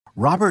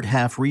Robert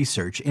Half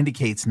research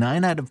indicates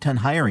 9 out of 10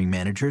 hiring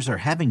managers are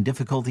having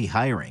difficulty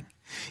hiring.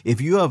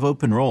 If you have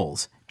open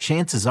roles,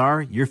 chances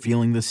are you're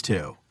feeling this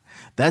too.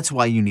 That's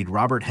why you need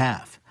Robert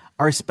Half.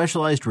 Our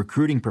specialized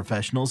recruiting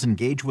professionals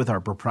engage with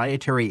our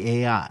proprietary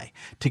AI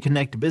to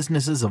connect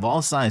businesses of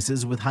all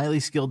sizes with highly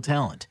skilled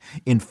talent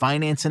in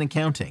finance and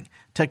accounting,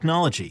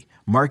 technology,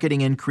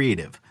 marketing and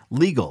creative,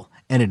 legal,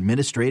 and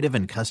administrative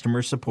and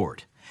customer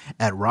support.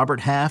 At Robert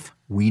Half,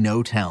 we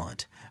know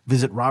talent.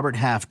 Visit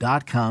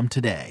roberthalf.com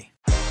today.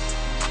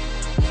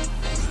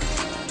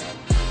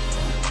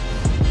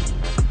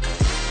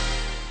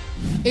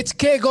 It's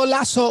Que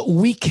Golazo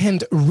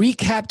weekend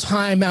recap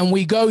time, and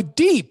we go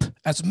deep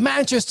as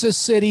Manchester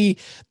City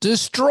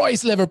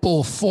destroys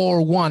Liverpool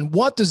 4-1.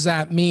 What does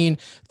that mean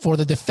for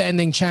the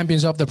defending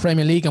champions of the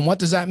Premier League, and what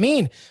does that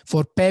mean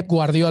for Pep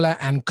Guardiola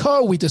and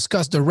co? We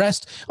discuss the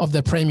rest of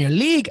the Premier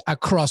League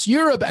across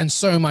Europe and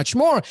so much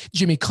more.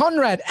 Jimmy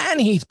Conrad and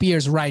Heath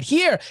Pearce right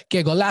here.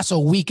 Que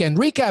Golazo weekend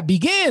recap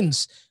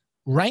begins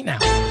right now.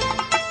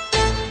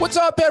 What's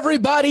up,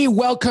 everybody?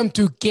 Welcome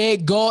to Que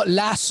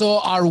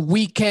Golazo, our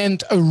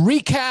weekend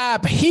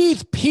recap.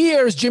 Heath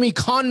Pearce, Jimmy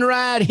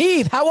Conrad.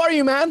 Heath, how are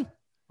you, man?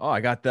 Oh,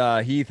 I got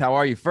the Heath. How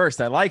are you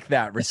first? I like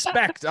that.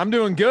 Respect. I'm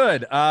doing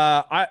good.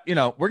 We're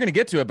going to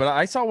get to it, but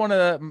I saw one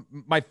of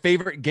my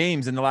favorite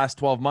games in the last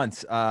 12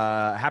 months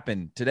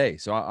happen today.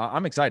 So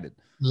I'm excited.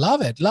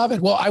 Love it. Love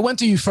it. Well, I went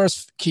to you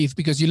first, Keith,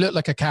 because you look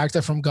like a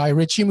character from Guy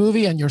Ritchie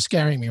movie and you're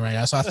scaring me right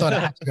now. So I thought I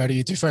had to go to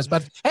you two first.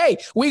 But hey,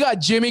 we got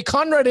Jimmy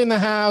Conrad in the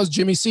house.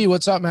 Jimmy C,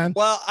 what's up, man?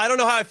 Well, I don't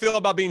know how I feel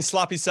about being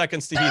sloppy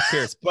seconds to Heath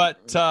Pearce,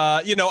 but,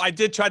 I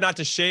did try not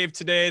to shave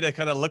today to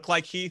kind of look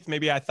like Heath.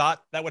 Maybe I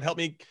thought that would help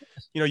me.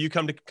 You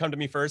come to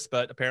me first,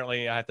 but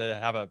apparently I have to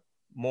have a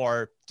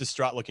more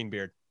distraught looking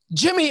beard.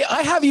 Jimmy,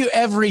 I have you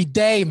every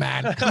day,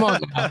 man. Come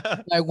on now.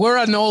 Like, we're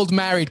an old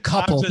married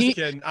couple.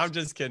 I'm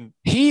just kidding.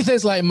 Heath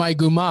is like my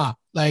guma.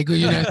 Like,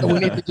 we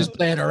need to just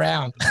play it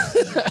around.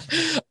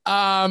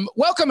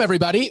 Welcome,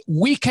 everybody.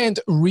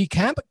 Weekend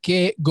recap.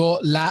 Que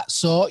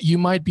Golazo. You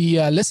might be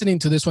listening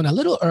to this one a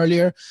little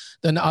earlier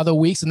than other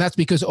weeks, and that's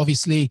because,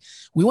 obviously,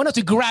 we wanted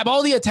to grab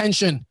all the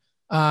attention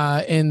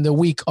in the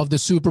week of the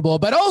Super Bowl,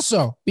 but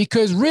also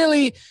because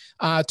really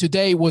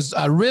today was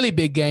a really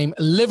big game,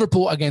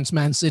 Liverpool against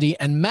Man City,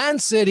 and Man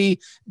City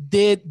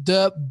did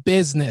the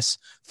business.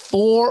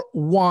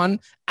 4-1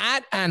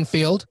 at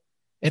Anfield.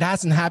 It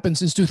hasn't happened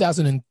since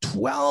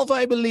 2012,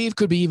 I believe.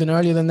 Could be even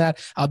earlier than that.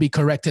 I'll be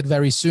corrected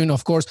very soon,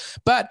 of course.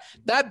 But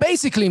that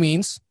basically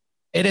means,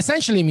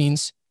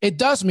 it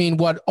does mean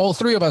what all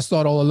three of us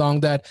thought all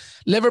along, that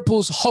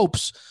Liverpool's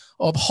hopes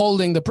of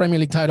holding the Premier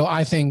League title,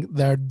 I think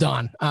they're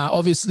done.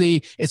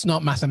 Obviously, it's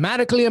not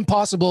mathematically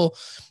impossible,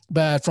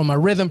 but from a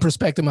rhythm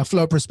perspective, a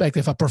flow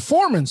perspective, a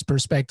performance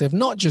perspective,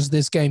 not just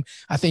this game,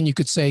 I think you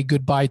could say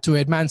goodbye to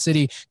it. Man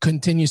City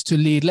continues to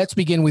lead. Let's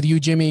begin with you,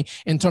 Jimmy,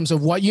 in terms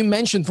of what you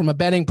mentioned from a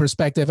betting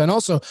perspective, and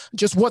also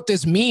just what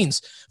this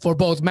means for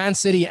both Man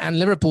City and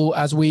Liverpool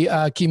as we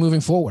keep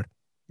moving forward.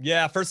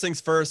 Yeah, first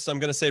things first, I'm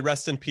going to say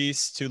rest in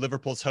peace to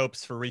Liverpool's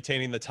hopes for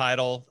retaining the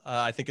title.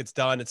 I think it's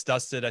done. It's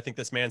dusted. I think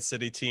this Man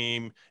City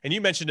team, and you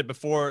mentioned it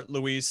before,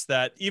 Luis,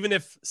 that even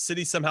if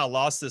City somehow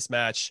lost this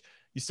match,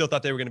 you still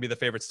thought they were going to be the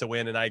favorites to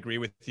win, and I agree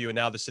with you, and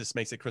now this just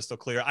makes it crystal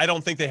clear. I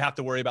don't think they have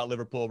to worry about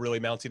Liverpool really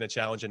mounting a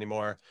challenge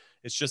anymore.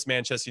 It's just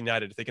Manchester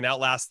United. If they can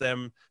outlast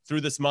them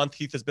through this month,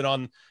 Heath has been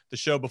on the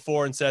show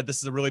before and said this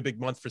is a really big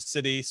month for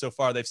City. So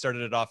far, they've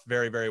started it off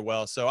very, very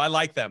well, so I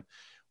like them.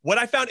 What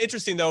I found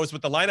interesting, though, is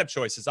with the lineup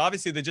choices.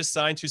 Obviously, they just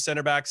signed 2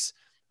 center backs.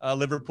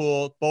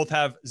 Liverpool both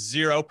have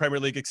 0 Premier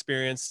League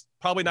experience.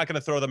 Probably not going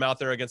to throw them out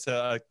there against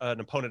an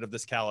opponent of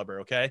this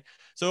caliber, okay?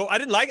 So I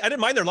didn't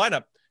mind their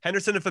lineup.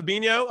 Henderson and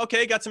Fabinho,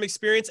 okay, got some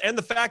experience. And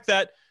the fact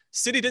that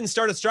City didn't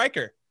start a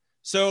striker.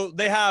 So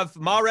they have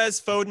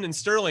Mahrez, Foden, and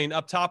Sterling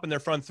up top in their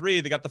front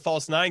three. They got the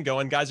false 9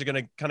 going. Guys are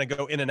going to kind of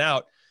go in and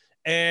out.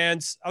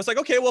 And I was like,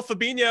 okay, well,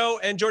 Fabinho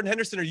and Jordan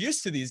Henderson are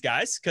used to these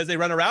guys because they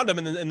run around them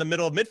in the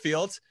middle of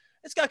midfield.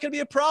 It's not going to be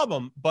a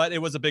problem, but it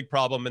was a big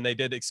problem, and they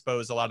did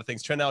expose a lot of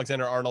things. Trent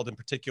Alexander-Arnold in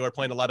particular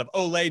playing a lot of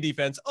Ole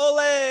defense.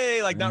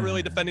 Ole! Like not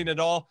really defending at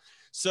all.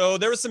 So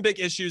there was some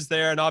big issues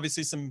there, and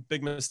obviously some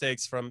big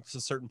mistakes from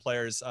certain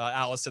players.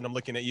 Allison, I'm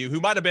looking at you, who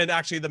might have been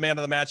actually the man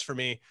of the match for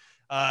me.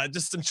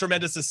 Just some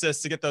tremendous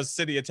assists to get those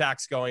City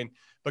attacks going.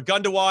 But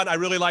Gundogan, I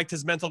really liked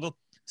his mental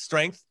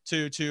strength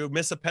to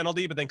miss a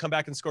penalty, but then come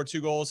back and score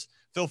 2 goals.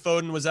 Phil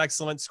Foden was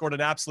excellent, scored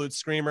an absolute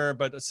screamer,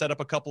 but set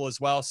up a couple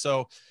as well.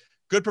 So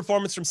good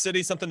performance from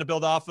City, something to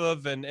build off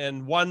of,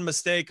 and one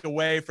mistake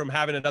away from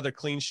having another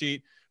clean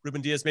sheet.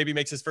 Ruben Diaz maybe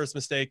makes his first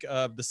mistake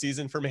of the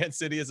season for Man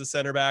City as a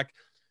center back.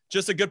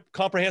 Just a good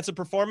comprehensive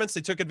performance. They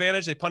took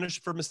advantage. They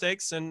punished for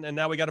mistakes, and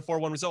now we got a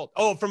 4-1 result.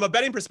 Oh, from a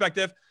betting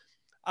perspective,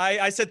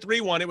 I said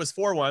 3-1. It was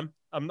 4-1.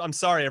 I'm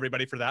sorry,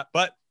 everybody, for that.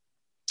 But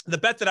the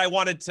bet that I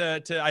wanted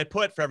I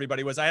put for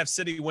everybody was I have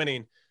City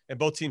winning and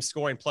both teams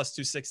scoring plus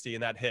 260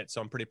 in that hit.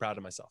 So I'm pretty proud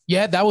of myself.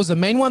 Yeah, that was the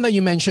main one that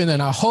you mentioned.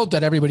 And I hope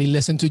that everybody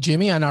listened to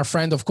Jimmy, and our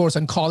friend, of course,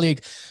 and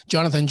colleague,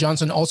 Jonathan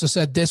Johnson, also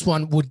said this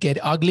one would get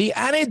ugly.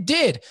 And it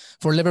did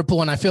for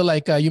Liverpool. And I feel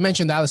like you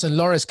mentioned Alisson.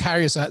 Loris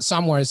Karius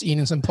somewhere is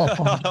eating some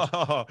popcorn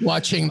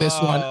watching this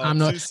one. I'm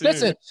not.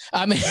 Listen,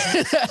 I mean,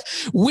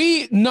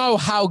 we know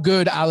how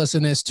good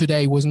Alisson is.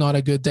 Today was not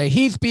a good day.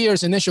 Heath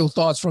Pierce, initial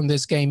thoughts from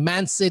this game.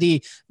 Man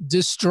City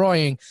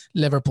destroying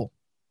Liverpool.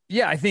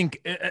 Yeah, I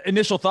think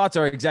initial thoughts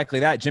are exactly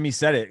that. Jimmy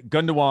said it.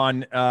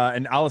 Gundogan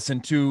and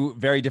Alisson, two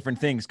very different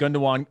things.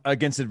 Gundogan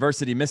against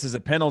adversity misses a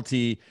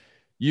penalty.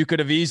 You could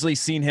have easily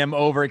seen him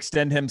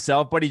overextend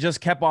himself, but he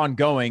just kept on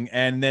going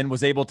and then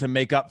was able to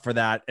make up for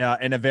that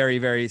in a very,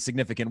 very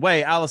significant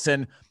way.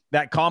 Alisson,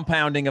 that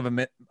compounding of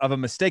a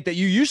mistake that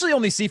you usually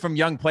only see from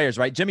young players,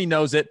 right? Jimmy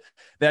knows it.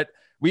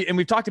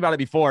 We've talked about it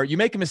before. You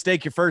make a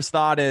mistake, your first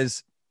thought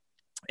is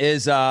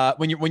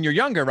when you're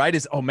younger, right?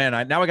 Is, oh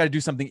man, now I got to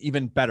do something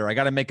even better. I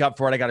got to make up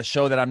for it. I got to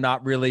show that I'm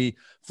not really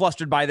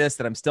flustered by this,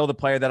 that I'm still the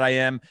player that I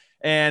am.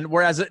 And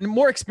whereas a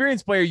more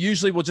experienced player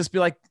usually will just be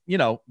like,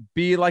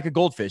 be like a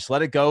goldfish,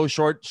 let it go,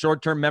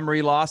 short-term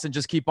memory loss, and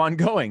just keep on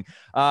going.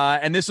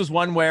 And this was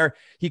one where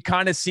he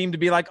kind of seemed to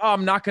be like, oh,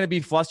 I'm not going to be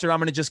flustered. I'm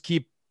going to just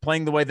keep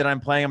playing the way that I'm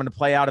playing. I'm going to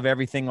play out of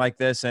everything like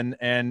this, and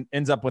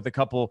ends up with a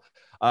couple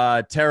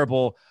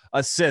terrible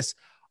assists.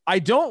 I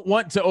don't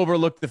want to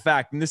overlook the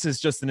fact, and this is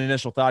just an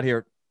initial thought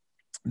here,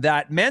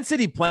 that Man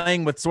City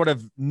playing with sort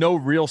of no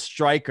real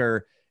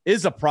striker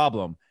is a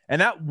problem.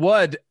 And that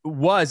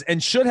was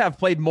and should have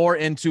played more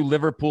into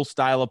Liverpool's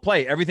style of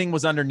play. Everything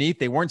was underneath.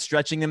 They weren't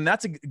stretching them.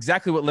 That's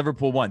exactly what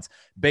Liverpool wants.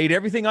 Bait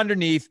everything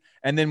underneath,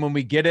 and then when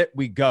we get it,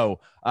 we go.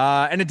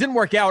 And it didn't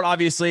work out,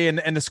 obviously, and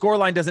the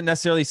scoreline doesn't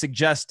necessarily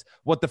suggest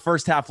what the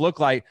first half looked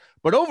like.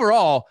 But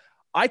overall,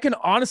 I can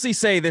honestly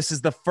say this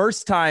is the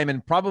first time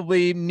in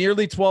probably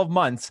nearly 12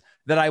 months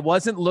that I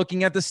wasn't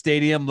looking at the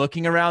stadium,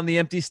 looking around the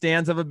empty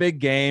stands of a big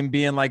game,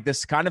 being like,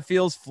 this kind of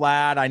feels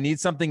flat. I need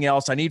something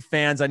else. I need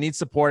fans. I need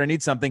support. I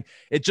need something.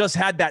 It just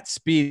had that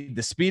speed,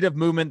 the speed of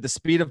movement, the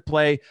speed of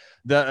play,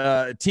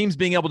 the teams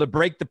being able to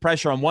break the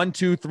pressure on 1,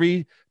 2,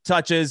 3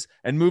 touches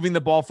and moving the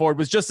ball forward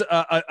was just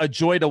a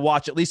joy to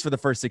watch, at least for the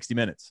first 60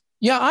 minutes.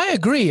 Yeah, I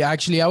agree.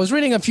 Actually, I was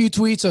reading a few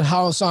tweets on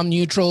how some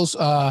neutrals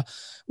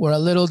were a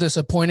little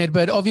disappointed,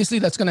 but obviously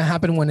that's going to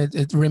happen when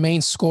it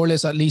remains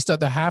scoreless, at least at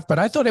the half. But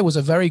I thought it was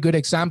a very good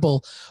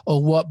example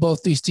of what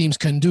both these teams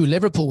can do.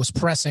 Liverpool was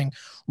pressing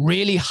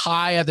really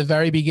high at the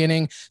very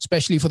beginning,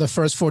 especially for the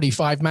first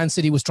 45. Man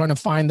City was trying to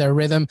find their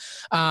rhythm.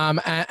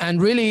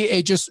 And really,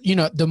 it just,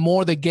 the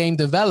more the game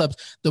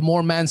developed, the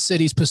more Man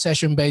City's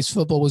possession-based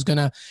football was going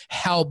to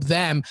help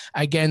them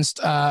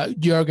against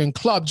Jurgen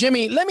Klopp.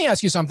 Jimmy, let me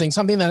ask you something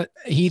that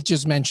he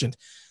just mentioned.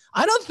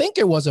 I don't think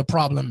it was a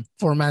problem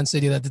for Man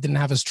City that they didn't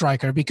have a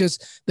striker, because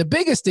the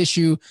biggest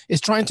issue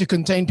is trying to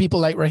contain people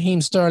like Raheem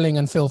Sterling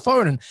and Phil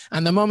Foden.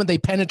 And the moment they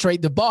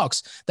penetrate the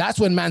box, that's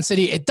when Man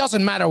City, it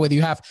doesn't matter whether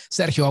you have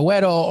Sergio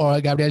Aguero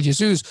or Gabriel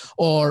Jesus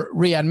or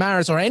Riyad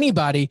Mahrez or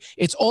anybody.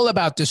 It's all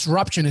about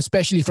disruption,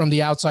 especially from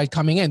the outside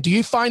coming in. Do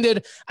you find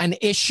it an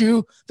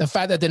issue, the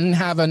fact that they didn't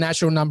have a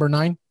natural number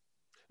 9?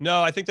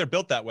 No, I think they're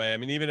built that way. I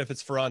mean, even if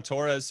it's Ferran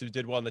Torres, who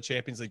did well in the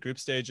Champions League group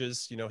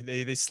stages,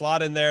 they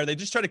slot in there. They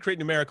just try to create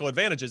numerical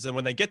advantages. And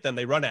when they get them,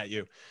 they run at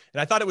you.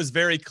 And I thought it was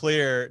very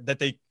clear that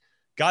they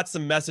got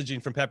some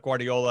messaging from Pep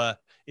Guardiola.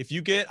 If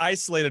you get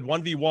isolated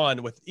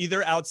 1v1 with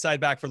either outside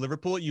back for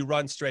Liverpool, you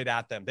run straight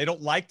at them. They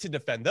don't like to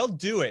defend. They'll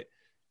do it,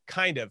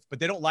 kind of, but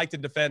they don't like to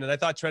defend. And I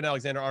thought Trent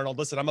Alexander-Arnold,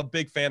 listen, I'm a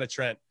big fan of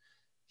Trent.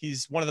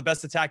 He's one of the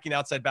best attacking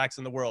outside backs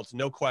in the world,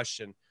 no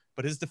question.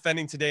 But his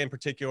defending today in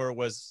particular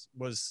was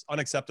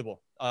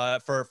unacceptable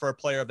for a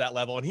player of that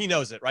level. And he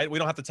knows it, right? We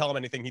don't have to tell him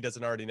anything he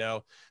doesn't already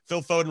know.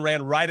 Phil Foden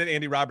ran right at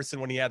Andy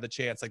Robertson when he had the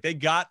chance. Like, they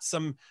got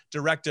some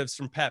directives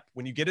from Pep.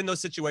 When you get in those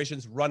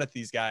situations, run at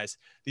these guys.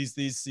 These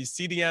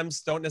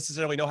CDMs don't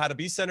necessarily know how to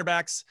be center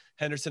backs.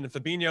 Henderson and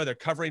Fabinho, their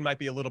covering might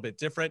be a little bit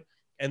different.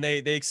 And they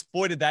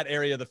exploited that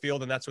area of the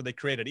field, and that's what they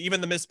created.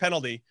 Even the missed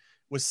penalty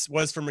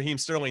was from Raheem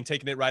Sterling,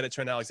 taking it right at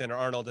Trent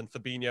Alexander-Arnold, and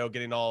Fabinho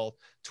getting all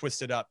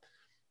twisted up.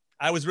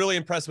 I was really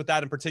impressed with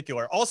that in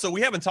particular. Also,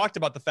 we haven't talked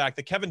about the fact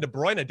that Kevin De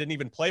Bruyne didn't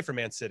even play for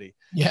Man City.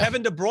 Yeah.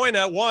 Kevin De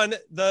Bruyne won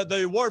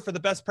the award for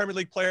the best Premier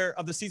League player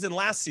of the season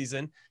last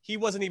season. He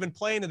wasn't even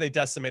playing, and they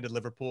decimated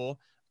Liverpool.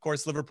 Of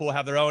course, Liverpool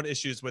have their own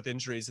issues with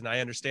injuries, and I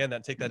understand that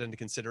and take that into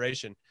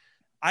consideration.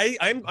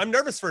 I'm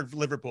nervous for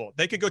Liverpool.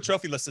 They could go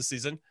trophyless this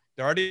season.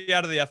 They're already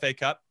out of the FA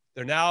Cup.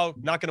 They're now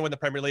not going to win the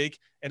Premier League.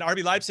 And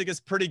RB Leipzig is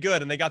pretty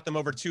good, and they got them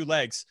over 2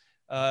 legs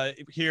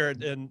here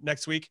in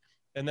next week.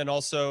 And then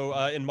also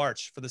in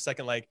March for the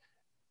second leg.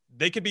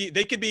 They could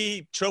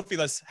be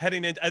trophyless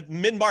heading in at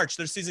mid-March.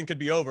 Their season could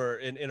be over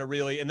in a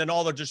really, and then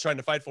all they're just trying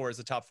to fight for is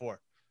the top 4.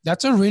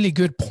 That's a really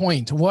good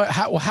point.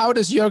 How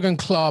does Jurgen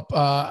Klopp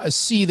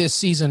see this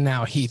season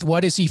now, Heath?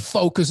 What is he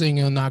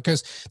focusing on now?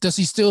 Because does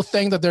he still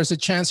think that there's a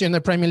chance here in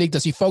the Premier League?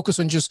 Does he focus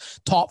on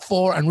just top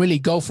 4 and really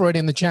go for it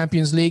in the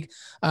Champions League?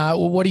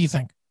 What do you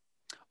think?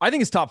 I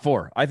think it's top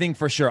 4. I think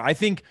for sure. I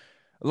think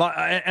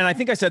And I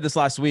think I said this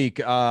last week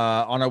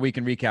on our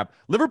weekend recap.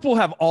 Liverpool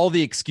have all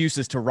the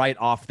excuses to write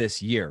off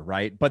this year,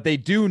 right? But they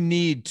do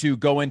need to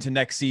go into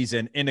next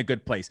season in a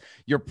good place.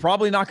 You're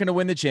probably not going to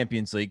win the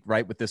Champions League,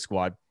 right, with this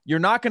squad. You're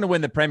not going to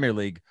win the Premier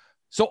League.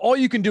 So all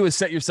you can do is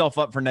set yourself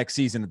up for next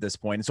season at this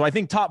point. And so I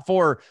think top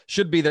 4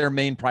 should be their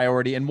main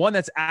priority, and one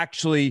that's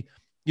actually,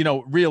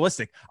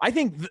 realistic. I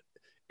think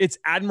it's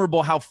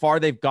admirable how far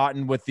they've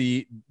gotten with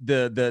the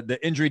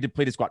injury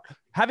depleted squad.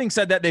 Having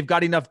said that, they've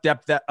got enough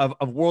depth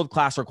of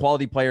world-class or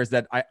quality players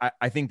that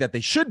I think that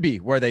they should be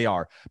where they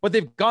are, but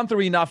they've gone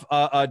through enough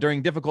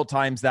during difficult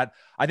times that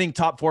I think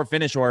top 4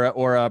 finish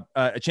or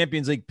a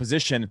Champions League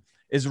position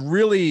is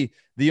really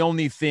the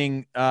only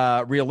thing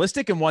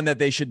realistic, and one that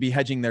they should be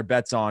hedging their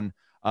bets on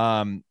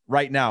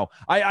right now.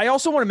 I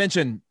also want to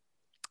mention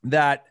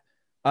that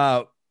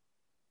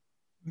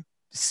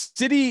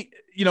City,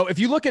 if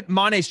you look at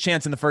Mane's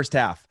chance in the first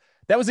half,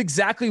 that was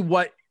exactly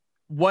what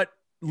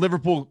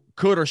Liverpool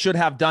could or should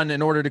have done in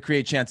order to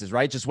create chances,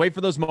 right? Just wait for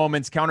those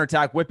moments,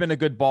 counterattack, whip in a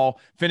good ball,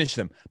 finish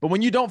them. But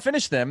when you don't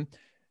finish them,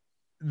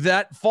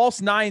 that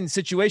false 9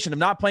 situation of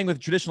not playing with a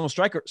traditional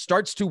striker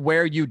starts to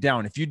wear you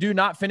down. If you do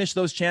not finish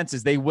those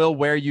chances, they will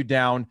wear you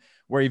down,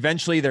 where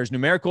eventually there's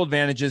numerical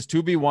advantages,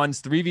 2v1s,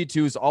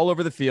 3v2s all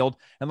over the field.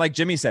 And like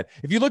Jimmy said,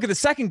 if you look at the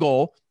second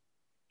goal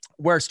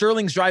where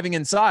Sterling's driving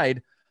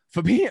inside,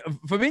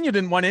 Fabinho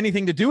didn't want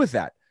anything to do with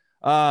that.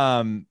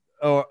 But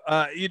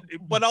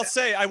I'll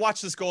say, I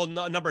watched this goal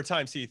a number of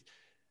times, Heath.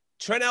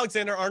 Trent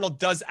Alexander-Arnold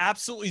does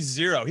absolutely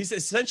zero. He's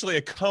essentially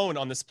a cone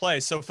on this play.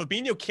 So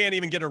Fabinho can't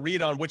even get a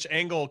read on which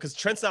angle, because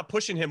Trent's not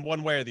pushing him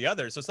one way or the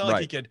other. So it's not like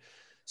he could.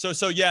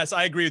 So yes,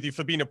 I agree with you.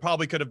 Fabinho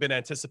probably could have been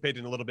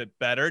anticipating a little bit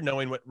better,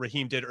 knowing what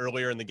Raheem did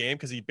earlier in the game,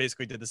 because he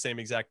basically did the same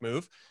exact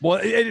move.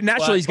 Well,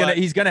 naturally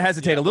he's gonna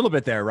hesitate a little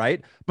bit there,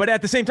 right? But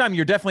at the same time,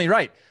 you're definitely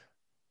right.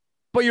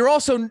 But you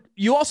also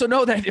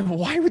know that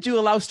why would you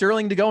allow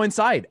Sterling to go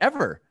inside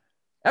ever?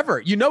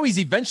 He's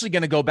eventually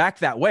going to go back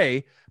that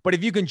way. But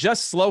if you can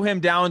just slow him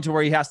down to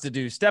where he has to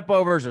do step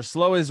overs or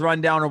slow his run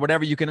down or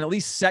whatever, you can at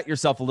least set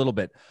yourself a little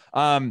bit.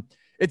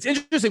 It's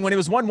interesting when it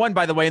was 1-1,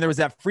 by the way, and there was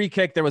that free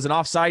kick. There was an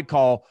offside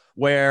call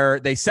where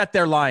they set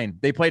their line.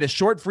 They played a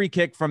short free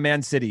kick from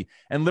Man City,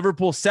 and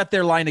Liverpool set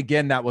their line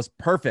again. That was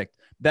perfect.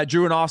 That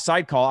drew an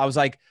offside call. I was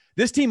like,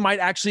 this team might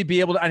actually be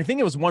able to, I think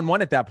it was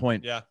 1-1 at that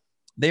point. Yeah.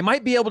 They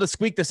might be able to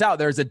squeak this out.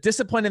 There's a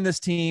discipline in this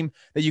team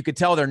that you could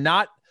tell they're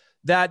not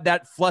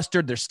that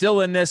flustered. They're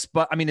still in this,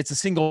 but I mean, it's a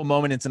single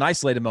moment. It's an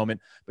isolated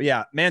moment. But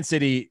yeah, Man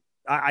City,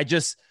 I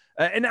just,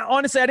 and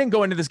honestly, I didn't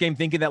go into this game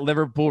thinking that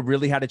Liverpool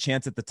really had a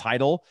chance at the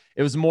title.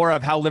 It was more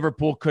of how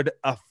Liverpool could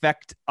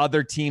affect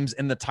other teams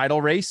in the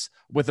title race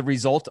with the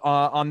result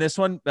on this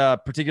one,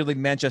 particularly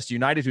Manchester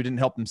United, who didn't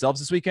help themselves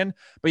this weekend.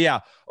 But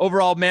yeah,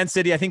 overall, Man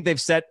City, I think they've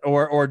set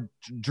or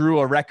drew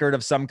a record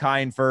of some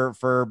kind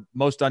for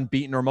most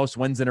unbeaten or most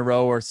wins in a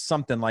row or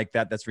something like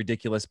that. That's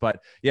ridiculous.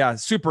 But yeah,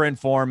 super in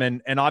form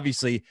and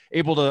obviously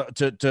able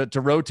to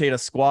rotate a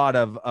squad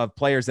of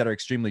players that are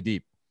extremely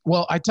deep.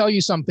 Well, I tell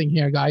you something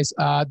here, guys.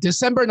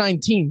 December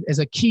 19 is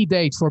a key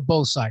date for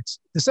both sides.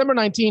 December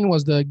 19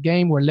 was the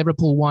game where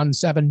Liverpool won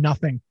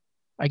 7-0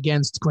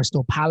 against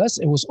Crystal Palace.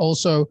 It was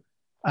also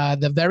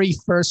the very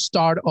first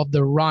start of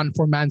the run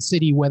for Man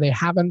City where they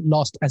haven't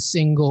lost a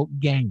single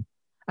game.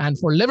 And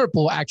for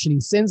Liverpool, actually,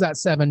 since that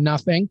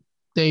 7-0,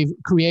 they've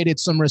created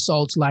some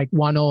results like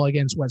 1-0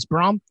 against West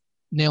Brom,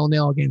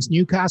 0-0 against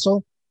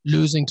Newcastle,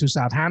 losing to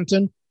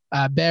Southampton,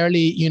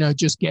 barely,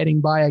 just getting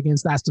by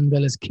against Aston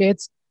Villa's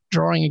kids,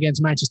 drawing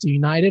against Manchester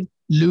United,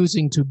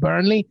 losing to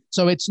Burnley.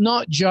 So it's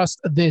not just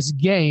this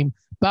game,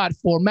 but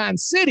for Man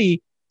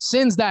City,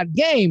 since that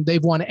game,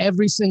 they've won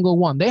every single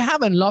one. They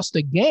haven't lost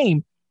a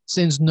game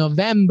since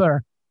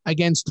November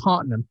against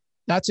Tottenham.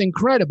 That's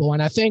incredible.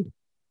 And I think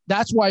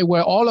that's why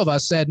where all of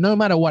us said, no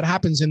matter what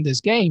happens in this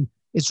game,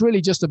 it's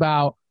really just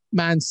about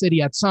Man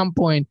City at some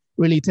point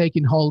really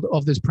taking hold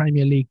of this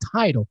Premier League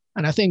title.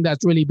 And I think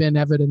that's really been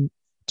evident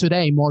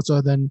today more so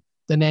than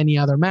any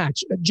other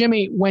match.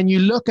 Jimmy, when you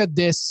look at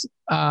this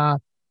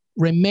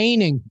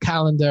remaining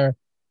calendar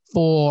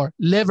for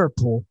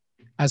Liverpool,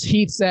 as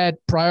Heath said,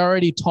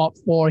 priority top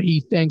 4,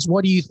 he thinks.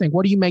 What do you think?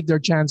 What do you make their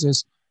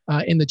chances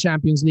in the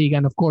Champions League?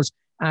 And of course,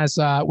 as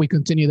we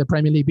continue the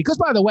Premier League, because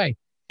by the way,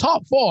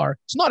 top 4,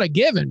 it's not a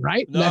given,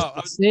 right? No,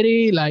 Leicester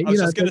City, I was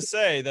just going to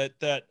say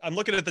that I'm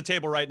looking at the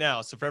table right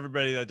now. So for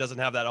everybody that doesn't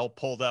have that all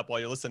pulled up while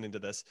you're listening to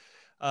this,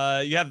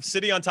 you have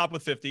City on top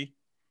with 50.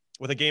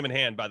 With a game in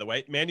hand, by the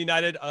way. Man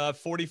United,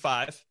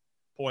 45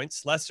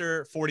 points.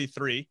 Leicester,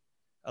 43.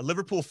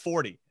 Liverpool,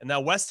 40. And now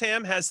West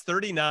Ham has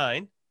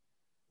 39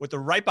 with the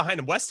right behind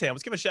them. West Ham,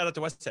 let's give a shout out to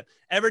West Ham.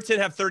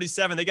 Everton have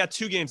 37. They got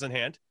 2 games in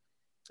hand.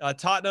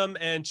 Tottenham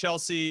and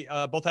Chelsea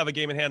both have a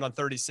game in hand on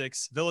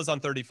 36. Villa's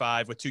on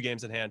 35 with 2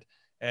 games in hand.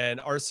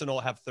 And Arsenal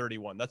have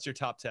 31. That's your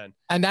top 10.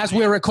 And as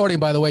we're recording,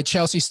 by the way,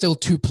 Chelsea's still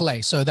to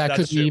play. So that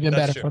could be even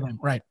better for them.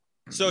 Right.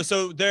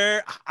 So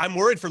there, I'm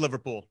worried for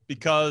Liverpool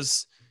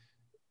because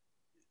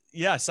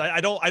yes,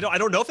 I don't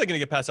know if they're going to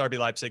get past RB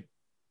Leipzig.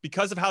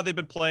 because of how they've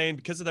been playing,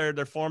 because of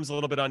their form's a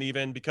little bit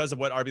uneven, because of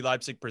what RB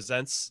Leipzig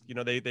presents,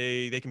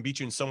 they can beat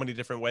you in so many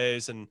different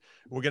ways. And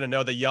we're going to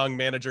know the young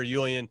manager,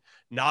 Julian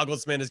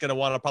Nagelsmann, is going to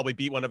want to probably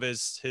beat one of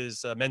his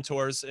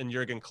mentors in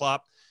Jurgen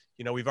Klopp.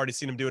 We've already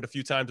seen him do it a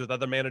few times with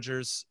other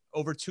managers.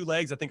 Over 2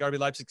 legs, I think RB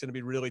Leipzig's going to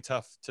be really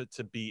tough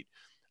to beat.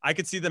 I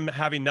could see them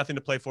having nothing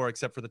to play for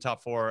except for the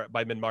top 4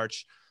 by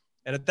mid-March.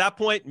 And at that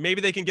point, maybe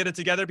they can get it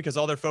together because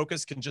all their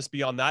focus can just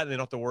be on that and they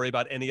don't have to worry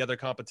about any other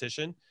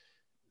competition.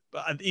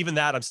 But even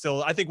that,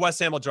 I think West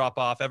Ham will drop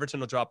off. Everton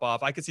will drop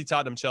off. I could see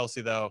Tottenham,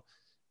 Chelsea, though,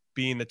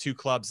 being the 2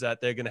 clubs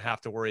that they're going to have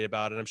to worry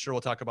about. And I'm sure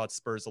we'll talk about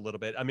Spurs a little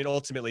bit. I mean,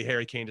 ultimately,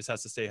 Harry Kane just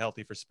has to stay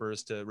healthy for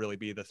Spurs to really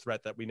be the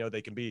threat that we know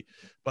they can be.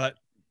 But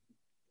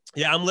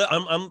yeah,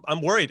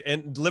 I'm worried.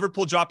 And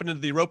Liverpool dropping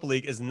into the Europa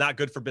League is not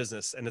good for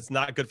business, and it's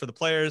not good for the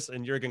players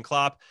and Jurgen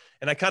Klopp.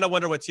 And I kind of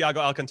wonder what Thiago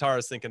Alcantara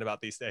is thinking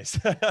about these days.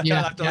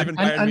 After leaving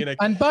Bayern Munich,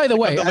 and by the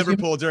way,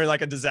 Liverpool during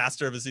like a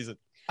disaster of a season.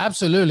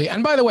 Absolutely.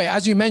 And by the way,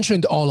 as you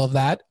mentioned all of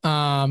that,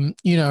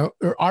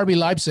 RB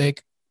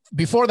Leipzig,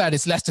 before that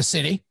it's Leicester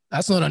City.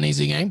 That's not an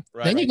easy game.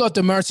 Then you got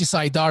the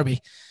Merseyside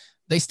derby.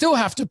 They still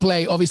have to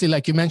play, obviously,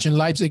 like you mentioned,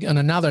 Leipzig on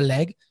another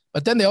leg,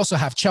 but then they also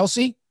have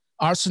Chelsea,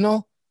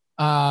 Arsenal,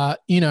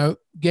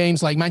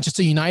 games like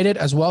Manchester United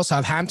as well,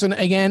 Southampton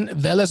again.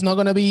 Villa's not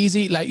going to be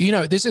easy.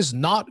 This is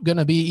not going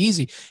to be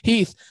easy.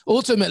 Heath,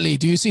 ultimately,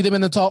 do you see them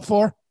in the top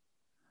 4?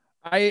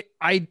 I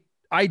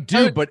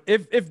do, but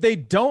if they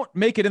don't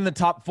make it in the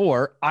top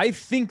 4, I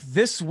think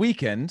this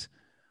weekend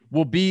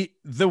will be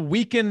the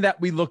weekend that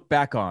we look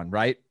back on,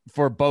 right?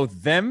 For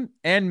both them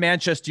and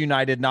Manchester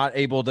United not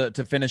able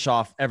to finish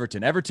off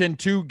Everton. Everton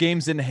 2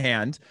 games in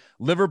hand.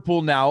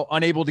 Liverpool now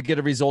unable to get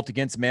a result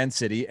against Man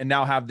City and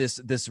now have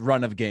this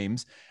run of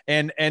games.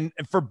 And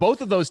for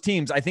both of those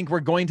teams, I think we're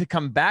going to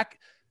come back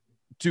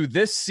to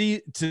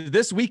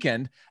this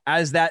weekend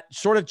as that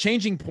sort of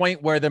changing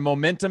point where the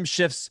momentum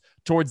shifts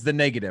towards the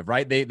negative,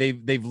 right?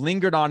 They've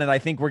lingered on it. I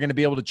think we're going to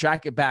be able to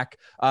track it back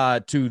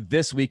to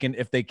this weekend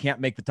if they can't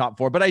make the top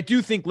 4. But I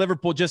do think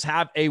Liverpool just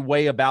have a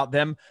way about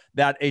them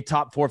that a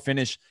top 4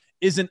 finish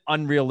isn't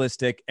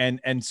unrealistic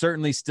and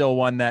certainly still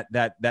one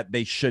that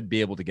they should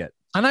be able to get.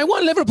 And I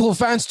want Liverpool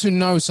fans to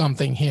know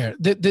something here.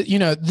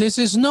 This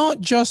is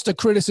not just a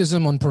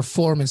criticism on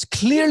performance.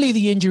 Clearly,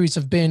 the injuries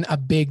have been a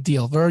big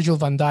deal. Virgil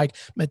van Dijk,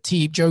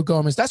 Matip, Joe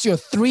Gomez. That's your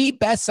 3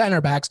 best center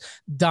backs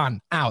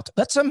done, out.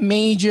 That's a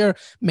major,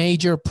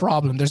 major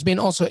problem. There's been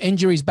also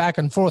injuries back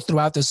and forth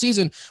throughout the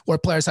season where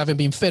players haven't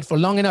been fit for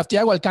long enough.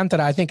 Thiago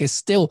Alcantara, I think, is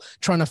still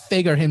trying to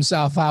figure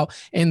himself out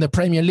in the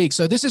Premier League.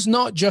 So this is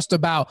not just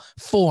about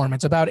form.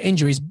 It's about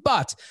injuries.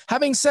 But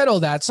having said all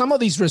that, some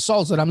of these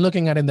results that I'm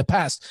looking at in the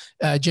past,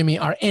 Jimmy,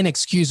 are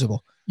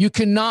inexcusable. You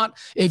cannot,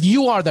 if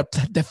you are the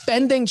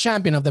defending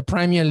champion of the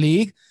Premier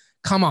League,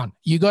 come on,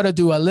 you got to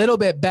do a little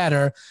bit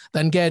better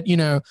than get,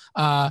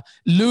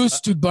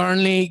 lose to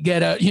Burnley,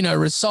 get a,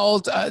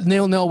 result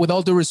 0-0 with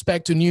all due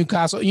respect to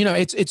Newcastle.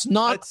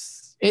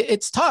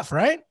 It's tough,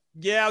 right?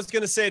 Yeah, I was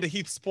going to say to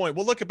Heath's point,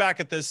 we'll look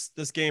back at this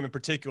game in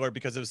particular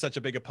because it was such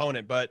a big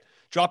opponent, but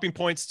dropping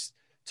points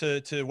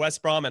to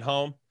West Brom at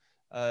home,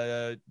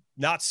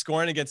 not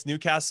scoring against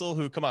Newcastle,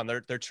 who, come on,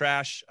 they're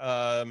trash.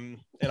 And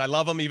I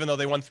love them, even though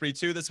they won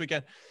 3-2 this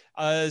weekend.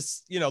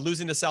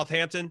 Losing to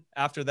Southampton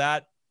after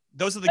that.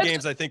 Those are the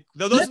games I think.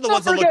 Those are the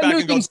ones I look back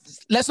and go.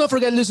 Let's not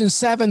forget losing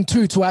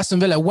 7-2 to Aston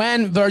Villa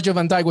when Virgil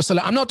van Dijk was still.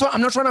 I'm not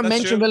trying to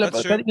mention Villa,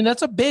 but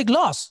that's a big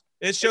loss.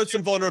 It showed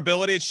some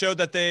vulnerability. It showed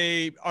that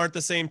they aren't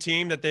the same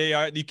team,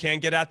 that you can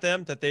get at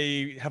them, that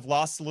they have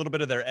lost a little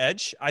bit of their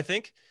edge, I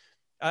think.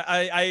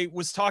 I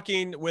was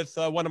talking with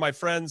one of my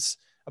friends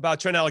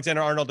about Trent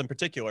Alexander-Arnold in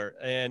particular.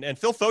 And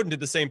Phil Foden did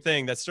the same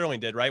thing that Sterling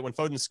did, right? When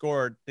Foden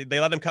scored, they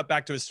let him cut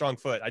back to his strong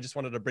foot. I just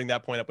wanted to bring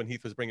that point up when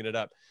Heath was bringing it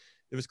up.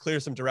 It was clear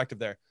some directive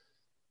there.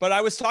 But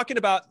I was talking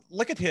about,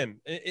 look at him.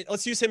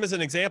 Let's use him as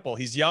an example.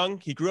 He's young.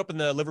 He grew up in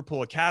the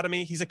Liverpool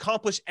Academy. He's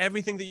accomplished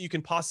everything that you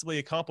can possibly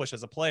accomplish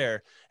as a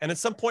player. And at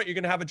some point, you're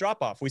going to have a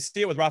drop-off. We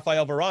see it with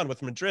Rafael Varane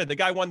with Madrid. The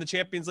guy won the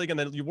Champions League and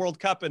the World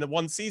Cup in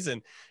one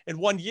season. In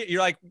 1 year,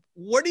 you're like,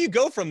 where do you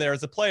go from there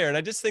as a player? And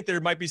I just think there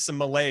might be some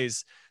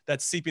malaise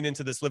that's seeping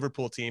into this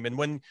Liverpool team. And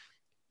when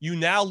you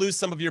now lose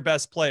some of your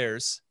best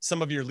players,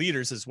 some of your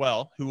leaders as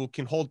well, who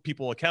can hold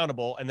people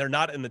accountable, and they're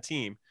not in the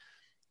team,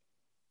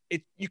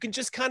 you can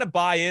just kind of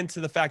buy into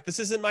the fact this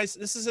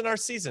isn't our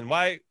season.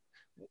 Why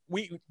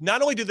we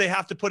not only do they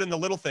have to put in the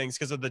little things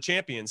because of the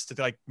champions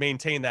to like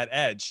maintain that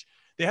edge,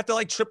 they have to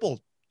like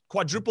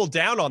quadruple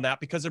down on that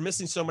because they're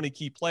missing so many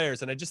key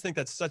players. And I just think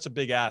that's such a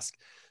big ask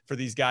for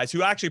these guys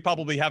who actually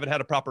probably haven't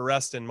had a proper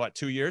rest in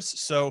 2 years.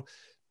 So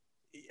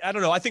I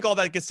don't know. I think all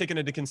that gets taken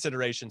into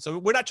consideration. So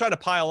we're not trying to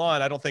pile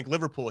on, I don't think,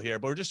 Liverpool here,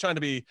 but we're just trying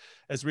to be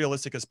as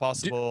realistic as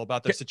possible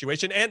about their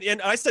situation.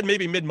 And I said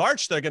maybe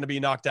mid-March they're going to be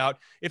knocked out.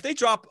 If they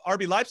drop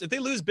RB Leipzig, if they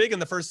lose big in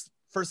the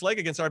first leg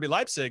against RB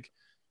Leipzig,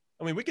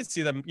 I mean, we could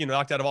see them,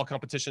 knocked out of all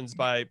competitions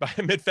by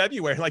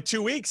mid-February, like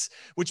 2 weeks,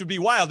 which would be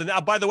wild. And now,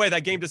 by the way,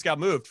 that game just got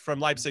moved from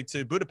Leipzig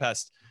to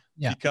Budapest.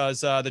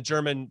 because the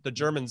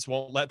Germans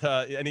won't let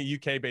any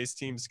UK based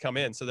teams come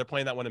in. So they're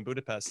playing that one in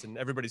Budapest and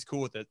everybody's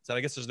cool with it. So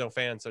I guess there's no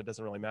fans, so it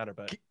doesn't really matter,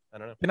 but I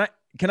don't know.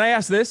 Can I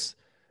ask this?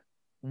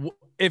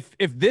 If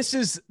this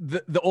is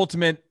the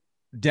ultimate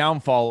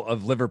downfall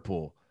of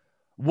Liverpool,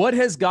 what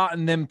has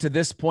gotten them to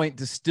this point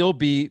to still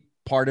be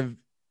part of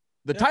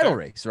the title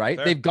race, right?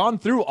 Fair. They've gone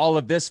through all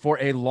of this for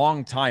a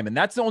long time. And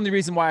that's the only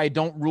reason why I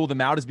don't rule them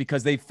out, is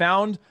because they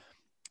found,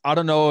 I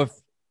don't know if,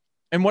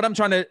 and what I'm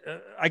trying to,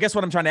 I guess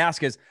what I'm trying to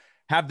ask is,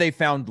 have they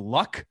found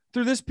luck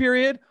through this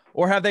period,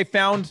 or have they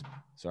found,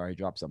 sorry, I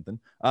dropped something,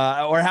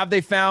 or have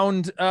they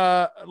found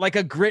like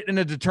a grit and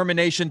a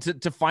determination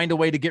to find a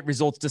way to get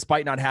results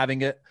despite not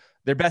having it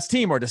their best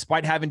team, or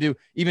despite having to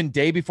even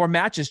day before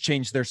matches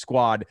change their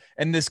squad,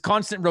 and this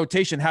constant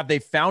rotation? Have they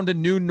found a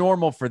new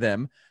normal for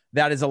them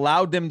that has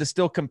allowed them to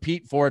still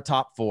compete for a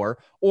top 4?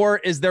 Or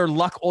is their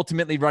luck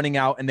ultimately running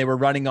out and they were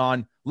running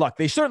on luck?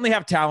 They certainly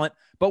have talent,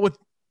 but with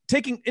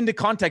taking into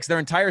context their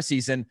entire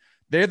season,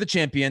 they're the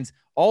champions,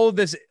 all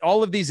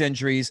of these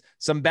injuries,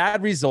 some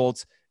bad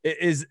results,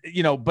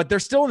 but they were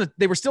still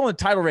in the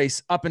title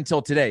race up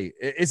until today.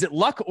 Is it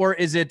luck, or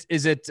is it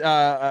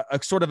a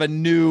sort of a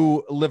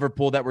new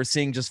Liverpool that we're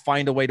seeing just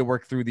find a way to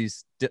work through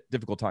these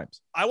difficult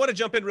times? I want to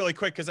jump in really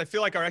quick because I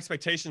feel like our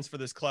expectations for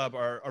this club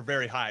are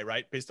very high,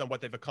 right? Based on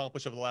what they've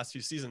accomplished over the last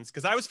few seasons.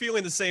 Because I was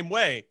feeling the same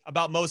way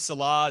about Mo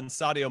Salah and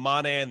Sadio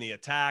Mane and the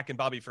attack and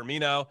Bobby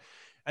Firmino.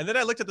 And then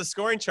I looked at the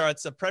scoring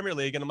charts of Premier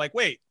League and I'm like,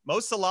 wait, Mo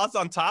Salah's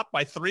on top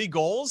by 3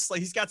 goals. Like,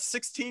 he's got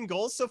 16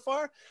 goals so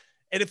far.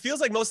 And it feels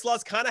like Mo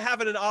Salah's kind of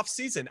having an off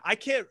season.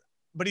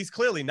 But he's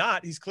clearly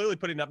not. He's clearly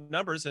putting up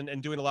numbers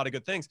and doing a lot of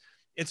good things.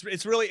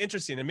 It's really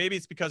interesting. And maybe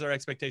it's because our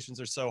expectations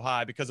are so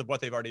high because of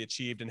what they've already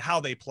achieved and how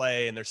they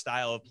play and their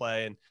style of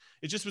play. And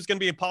it just was going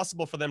to be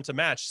impossible for them to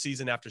match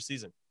season after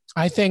season.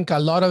 I think a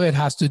lot of it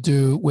has to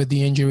do with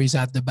the injuries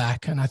at the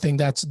back. And I think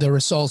that's the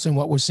results in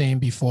what we're seeing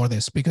before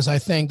this, because I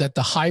think that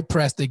the high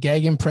press, the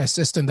gegenpress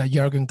system that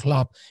Jurgen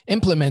Klopp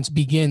implements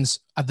begins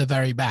at the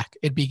very back.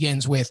 It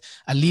begins with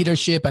a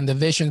leadership and the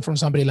vision from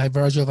somebody like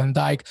Virgil van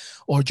Dijk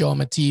or Joe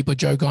Matip or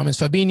Joe Gomez.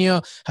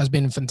 Fabinho has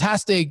been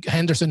fantastic.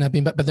 Henderson have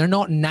been, but they're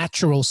not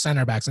natural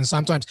center backs. And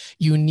sometimes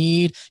you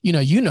need,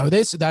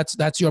 this,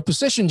 that's your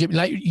position.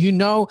 Like,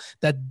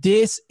 that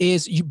this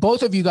is,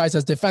 both of you guys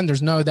as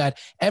defenders know that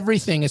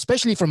everything,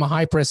 especially from a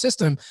high press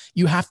system,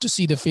 you have to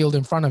see the field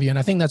in front of you. And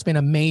I think that's been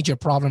a major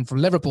problem for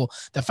Liverpool,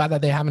 the fact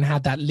that they haven't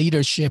had that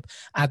leadership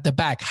at the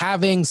back.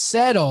 Having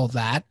said all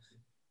that,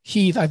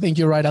 Heath, I think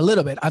you're right a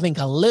little bit. I think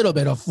a little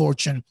bit of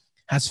fortune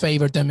has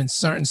favored them in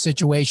certain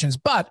situations,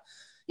 but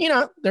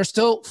they're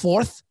still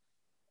 4th,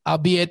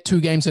 albeit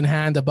 2 games in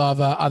hand above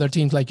other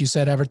teams, like you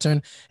said,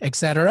 Everton,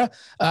 etc.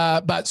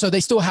 But so they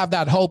still have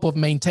that hope of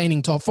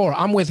maintaining top 4.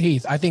 I'm with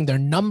Heath. I think their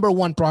number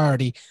 1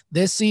 priority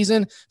this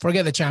season,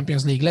 forget the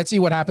Champions League. Let's see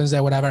what happens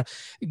there, whatever.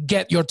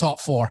 Get your top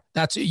 4.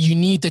 You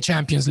need the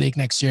Champions League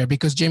next year,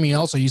 because Jimmy,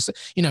 also,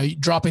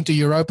 dropping to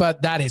Europa,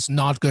 that is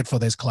not good for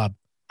this club.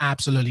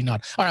 Absolutely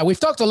not. All right, we've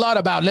talked a lot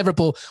about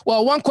Liverpool.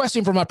 Well, one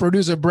question from our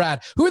producer,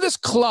 Brad. Who does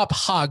Klopp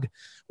hug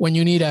when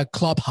you need a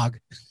club hug?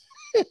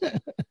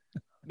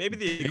 Maybe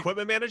the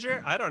equipment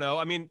manager? I don't know.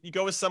 I mean, you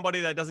go with somebody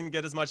that doesn't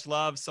get as much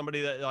love,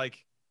 somebody that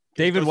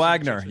David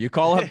Wagner. You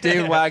call up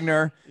David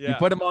Wagner, you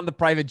put him on the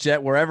private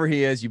jet, wherever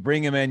he is, you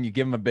bring him in, you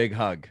give him a big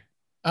hug.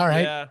 All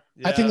right. Yeah.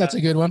 I think that's a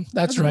good one.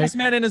 That's right. Best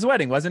man in his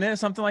wedding, wasn't it?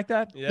 Something like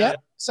that. Yeah.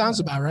 Sounds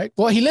about right.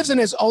 Well, he lives in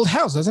his old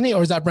house, doesn't he?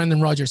 Or is that Brendan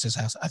Rodgers'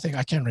 house?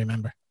 I can't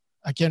remember.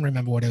 I can't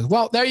remember what it is.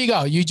 Well, there you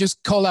go. You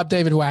just call up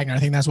David Wagner. I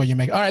think that's what you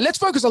make. All right, let's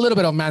focus a little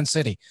bit on Man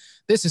City.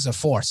 This is a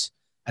force,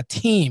 a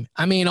team.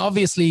 I mean,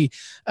 obviously,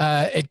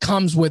 it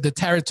comes with the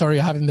territory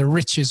of having the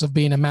riches of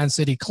being a Man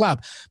City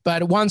club.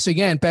 But once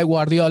again, Pep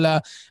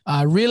Guardiola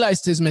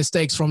realized his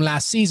mistakes from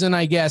last season,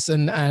 I guess,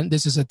 and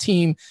this is a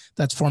team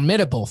that's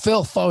formidable.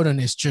 Phil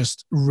Foden is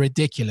just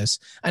ridiculous.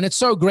 And it's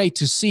so great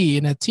to see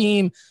in a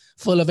team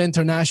full of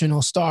international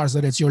stars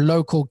that it's your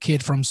local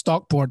kid from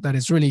Stockport that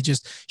is really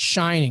just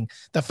shining.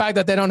 The fact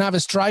that they don't have a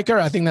striker,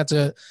 I think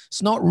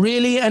it's not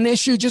really an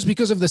issue, just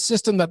because of the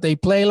system that they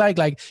play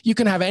like you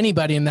can have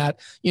anybody in that,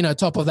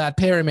 top of that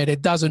pyramid.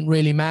 It doesn't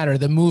really matter.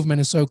 The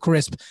movement is so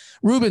crisp.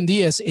 Ruben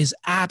Dias is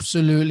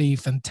absolutely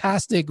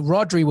fantastic.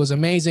 Rodri was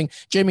amazing.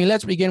 Jamie,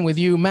 let's begin with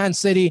you. Man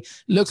City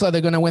looks like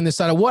they're going to win this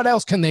title. What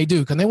else can they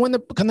do? Can they win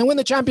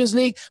the Champions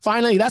League?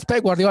 Finally, that's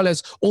Pep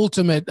Guardiola's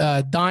ultimate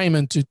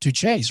diamond to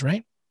chase,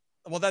 right?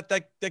 Well, that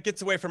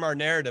gets away from our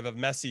narrative of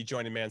Messi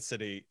joining Man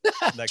City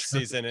next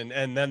season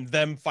and then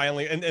them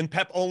finally and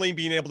Pep only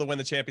being able to win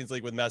the Champions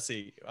League with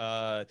Messi.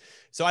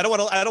 So I don't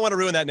want to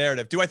ruin that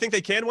narrative. Do I think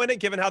they can win it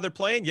given how they're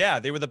playing? Yeah,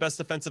 they were the best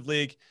defensive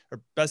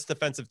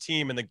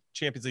team in the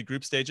Champions League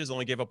group stages.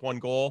 Only gave up 1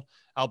 goal,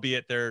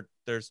 albeit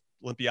there's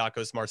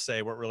Olympiacos,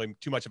 Marseille weren't really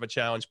too much of a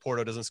challenge.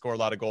 Porto doesn't score a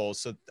lot of goals,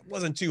 so it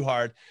wasn't too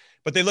hard.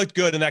 But they looked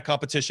good in that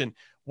competition.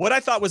 What I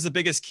thought was the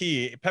biggest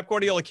key, Pep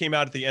Guardiola came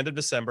out at the end of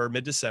December,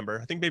 mid-December,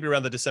 I think maybe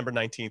around the December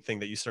 19th thing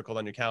that you circled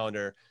on your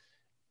calendar,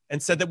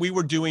 and said that we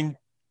were doing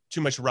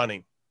too much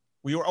running.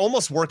 We were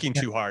almost working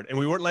too hard, and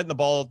we weren't letting the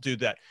ball do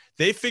that.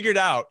 They figured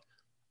out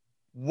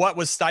what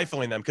was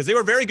stifling them, because they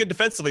were very good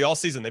defensively all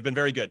season. They've been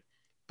very good,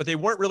 but they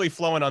weren't really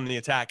flowing on the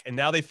attack. And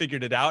now they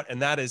figured it out.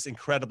 And that is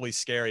incredibly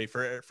scary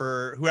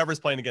for whoever's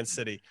playing against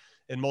City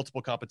in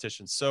multiple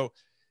competitions. So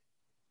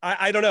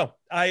I don't know.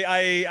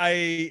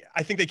 I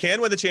think they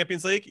can win the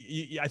Champions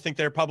League. I think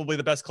they're probably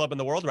the best club in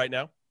the world right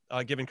now,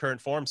 given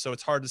current form. So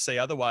it's hard to say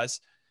otherwise.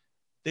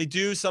 They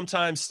do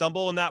sometimes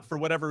stumble in that for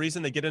whatever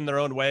reason. They get in their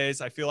own ways.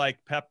 I feel like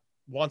Pep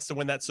wants to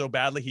win that so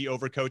badly. He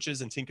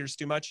overcoaches and tinkers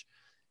too much.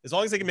 As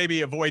long as they can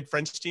maybe avoid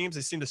French teams,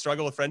 they seem to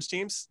struggle with French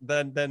teams,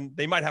 then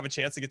they might have a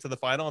chance to get to the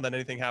final, and then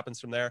anything happens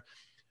from there.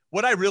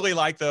 What I really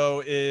like,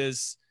 though,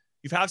 is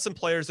you have some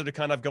players that are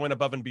kind of going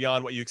above and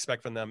beyond what you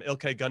expect from them.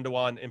 Ilkay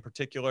Gundogan in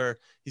particular,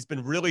 he's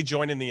been really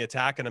joining the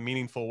attack in a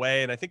meaningful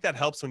way, and I think that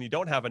helps when you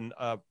don't have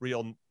a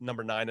real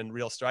number 9 and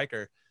real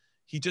striker.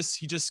 He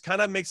just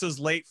kind of makes those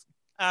late,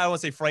 I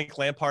want to say Frank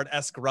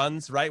Lampard-esque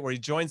runs, right, where he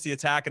joins the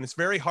attack, and it's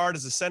very hard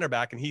as a center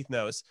back, and Heath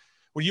knows,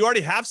 where you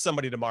already have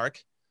somebody to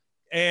mark,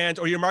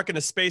 or you're marking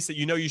a space that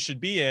you know you should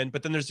be in,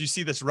 but then you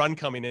see this run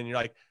coming in, and you're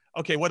like,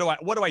 okay, what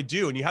do I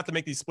do? And you have to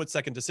make these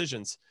split-second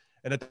decisions.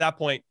 And at that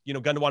point,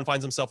 Gundogan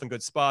finds himself in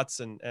good spots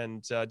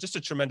and just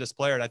a tremendous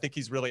player. And I think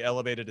he's really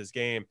elevated his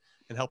game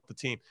and helped the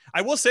team.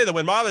 I will say that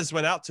when Mahrez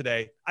went out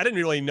today, I didn't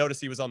really notice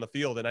he was on the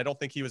field, and I don't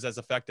think he was as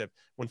effective.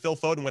 When Phil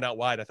Foden went out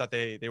wide, I thought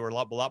they were a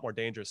lot more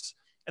dangerous.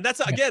 And that's,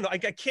 again, I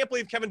can't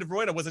believe Kevin De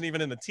Bruyne wasn't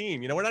even in the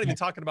team. We're not even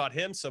talking about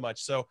him so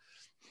much. So,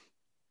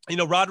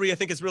 Rodri, I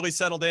think, has really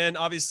settled in.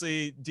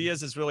 Obviously,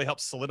 Diaz has really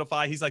helped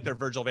solidify. He's like their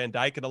Virgil van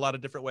Dijk in a lot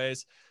of different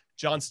ways.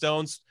 John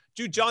Stones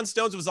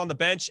was on the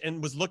bench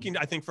and was looking,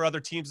 I think, for other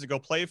teams to go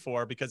play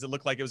for, because it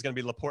looked like it was going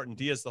to be Laporte and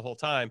Diaz the whole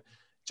time.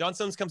 John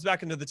Stones comes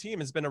back into the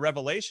team, has been a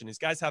revelation. These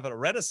guys have a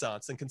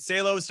renaissance, and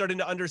Cancelo is starting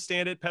to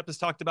understand it. Pep has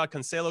talked about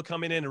Cancelo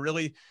coming in and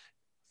really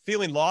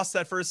feeling lost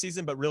that first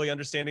season, but really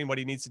understanding what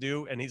he needs to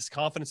do, and his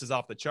confidence is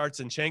off the charts.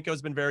 Zinchenko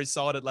has been very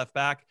solid at left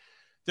back.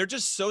 They're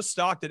just so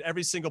stocked at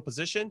every single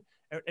position.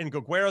 And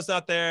Guaguero's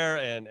not there,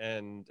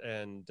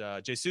 and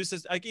Jesus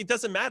is like, it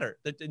doesn't matter.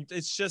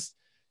 It's just,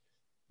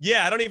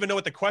 I don't even know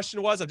what the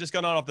question was. I've just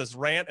gone on off this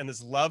rant and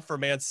this love for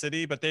Man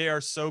City, but they are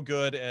so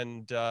good,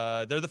 and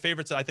they're the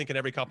favorites, I think, in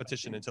every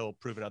competition until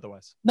proven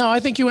otherwise. No,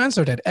 I think you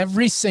answered it.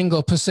 Every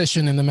single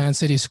position in the Man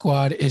City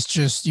squad is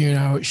just,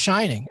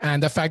 shining.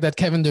 And the fact that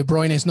Kevin De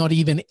Bruyne is not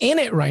even in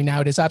it right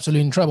now, it is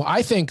absolutely in trouble.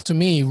 I think, to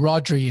me,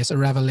 Rodri is a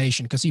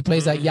revelation, because he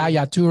plays that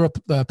Yaya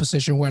Toure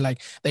position where,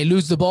 like, they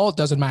lose the ball,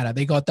 doesn't matter.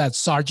 They got that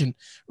sergeant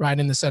right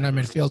in the center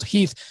midfield.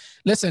 Heath,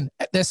 listen,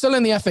 they're still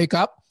in the FA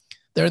Cup.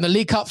 They're in the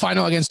League Cup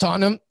final against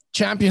Tottenham,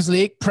 Champions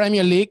League,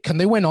 Premier League. Can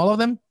they win all of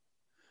them?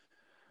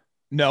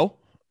 No,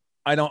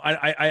 I don't.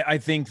 I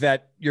think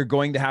that you're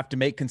going to have to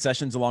make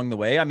concessions along the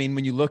way. I mean,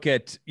 when you look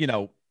at,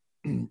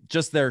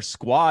 just their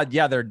squad,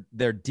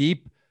 they're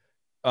deep.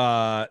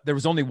 There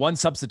was only one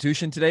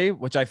substitution today,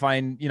 which I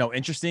find,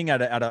 interesting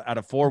at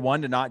a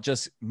 4-1 to not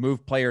just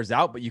move players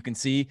out, but you can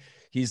see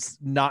he's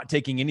not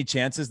taking any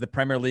chances. The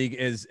Premier League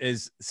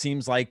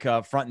seems like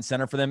front and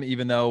center for them,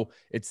 even though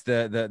it's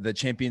the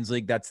Champions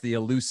League. That's the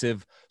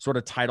elusive sort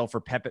of title for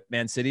Pep at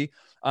Man City.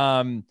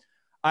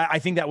 I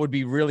think that would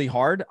be really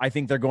hard. I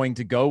think they're going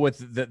to go with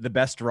the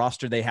best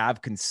roster they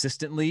have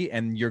consistently,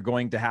 and you're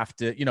going to have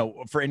to,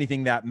 for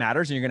anything that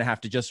matters, and you're going to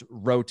have to just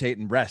rotate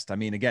and rest. I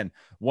mean, again,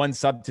 one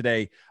sub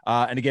today,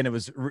 and again, it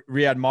was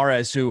Riyad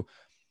Mahrez, who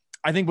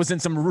I think was in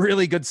some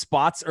really good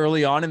spots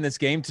early on in this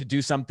game to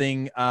do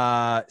something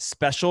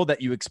special that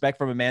you expect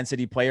from a Man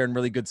City player in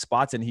really good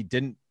spots. And he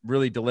didn't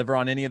really deliver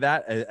on any of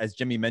that. As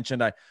Jimmy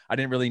mentioned, I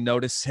didn't really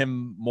notice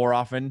him more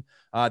often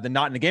than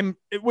not in the game,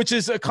 which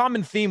is a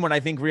common theme when I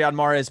think Riyad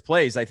Mahrez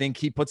plays. I think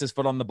he puts his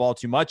foot on the ball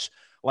too much,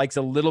 likes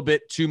a little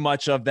bit too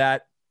much of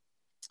that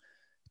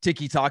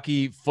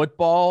tiki-taki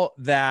football,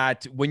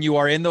 that when you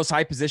are in those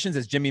high positions,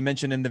 as Jimmy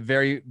mentioned in the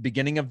very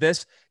beginning of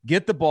this,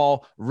 get the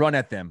ball, run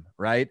at them,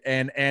 right?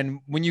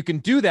 And when you can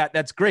do that,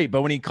 that's great.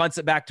 But when he cunts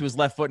it back to his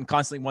left foot and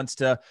constantly wants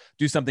to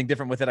do something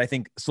different with it, I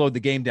think slowed the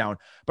game down.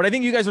 But I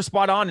think you guys are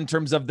spot on in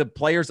terms of the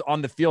players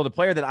on the field. The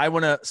player that I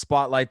want to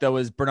spotlight, though,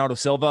 is Bernardo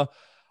Silva.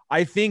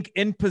 I think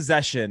in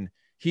possession,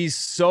 he's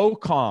so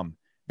calm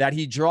that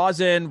he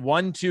draws in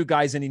 1-2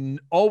 guys, and he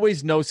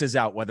always knows his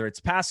out, whether it's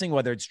passing,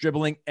 whether it's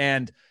dribbling.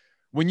 And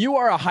when you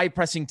are a high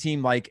pressing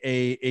team like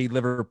a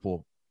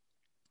Liverpool,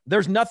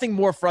 there's nothing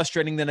more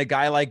frustrating than a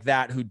guy like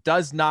that who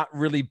does not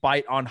really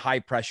bite on high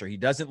pressure. He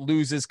doesn't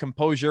lose his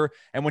composure.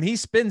 And when he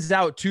spins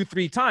out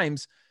 2-3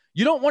 times,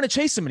 you don't want to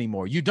chase him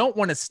anymore. You don't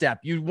want to step.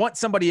 You want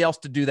somebody else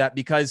to do that,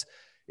 because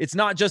it's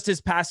not just his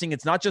passing.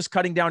 It's not just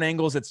cutting down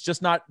angles. It's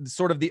just not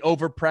sort of the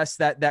overpress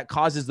that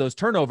causes those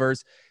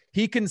turnovers.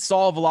 He can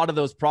solve a lot of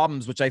those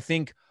problems, which I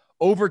think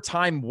over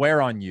time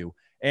wear on you.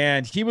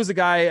 And he was a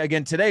guy,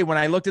 again, today, when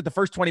I looked at the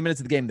first 20 minutes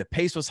of the game, the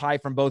pace was high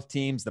from both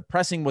teams. The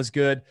pressing was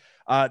good.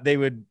 They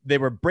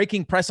were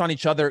breaking press on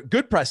each other.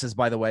 Good presses,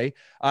 by the way.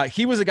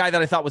 He was a guy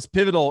that I thought was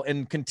pivotal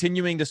in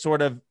continuing to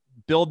sort of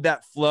build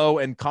that flow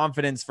and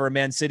confidence for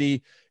Man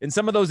City in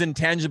some of those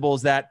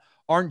intangibles that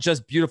aren't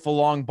just beautiful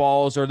long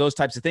balls or those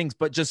types of things,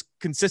 but just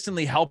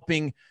consistently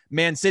helping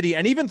Man City.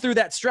 And even through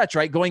that stretch,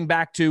 right, going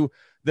back to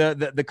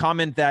the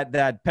comment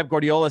that Pep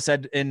Guardiola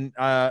said in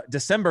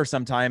December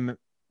sometime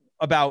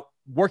about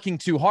working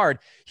too hard,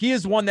 he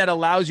is one that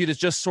allows you to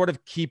just sort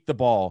of keep the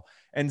ball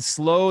and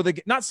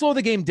not slow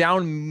the game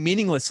down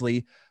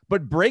meaninglessly,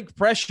 but break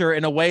pressure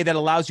in a way that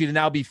allows you to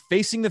now be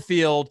facing the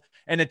field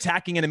and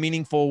attacking in a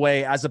meaningful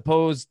way, as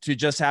opposed to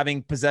just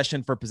having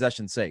possession for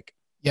possession's sake.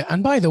 Yeah,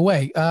 and by the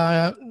way,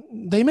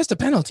 they missed a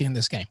penalty in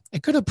this game.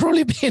 It could have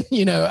probably been,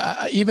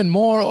 even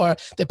more, or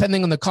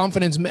depending on the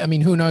confidence. I mean,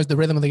 who knows? The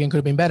rhythm of the game could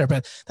have been better,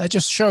 but that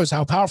just shows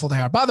how powerful they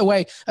are. By the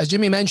way, as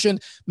Jimmy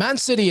mentioned, Man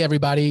City,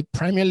 everybody,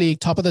 Premier League,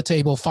 top of the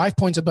table, 5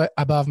 points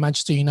above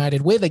Manchester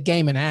United with a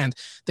game in hand.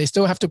 They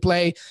still have to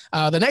play.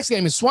 The next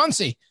game is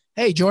Swansea.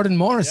 Hey, Jordan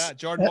Morris. Yeah,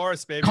 Jordan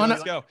Morris, baby.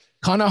 Let's go.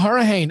 Conor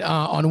Hurricane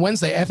on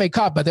Wednesday, FA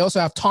Cup, but they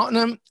also have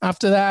Tottenham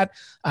after that,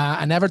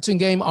 an Everton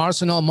game,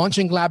 Arsenal,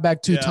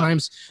 Mönchengladbach two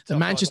times, the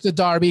Manchester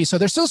Derby. So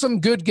there's still some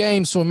good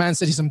games for Man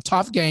City, some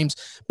tough games,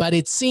 but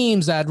it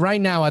seems that right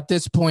now at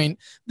this point,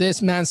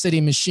 this Man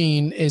City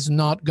machine is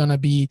not going to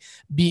be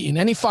beaten.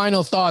 Any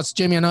final thoughts,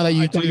 Jimmy? I know that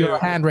you got your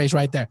hand raised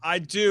right there. I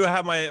do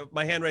have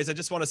my hand raised. I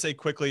just want to say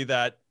quickly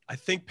that I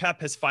think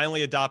Pep has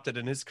finally adopted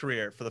in his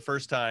career for the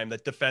first time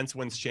that defense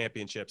wins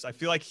championships. I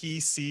feel like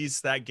he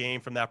sees that game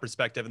from that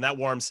perspective, and that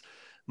warms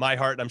my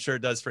heart, and I'm sure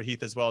it does for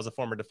Heath as well as a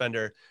former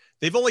defender.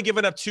 They've only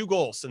given up 2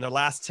 goals in their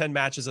last 10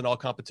 matches in all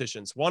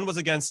competitions. One was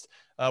against,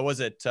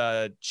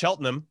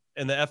 Cheltenham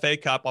in the FA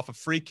Cup off a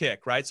free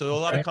kick, right? So a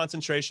lot of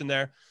concentration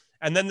there.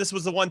 And then this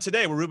was the one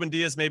today where Ruben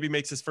Diaz maybe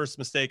makes his first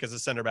mistake as a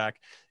center back.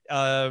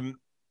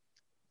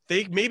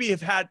 They maybe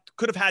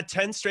could have had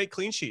 10 straight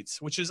clean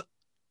sheets, which is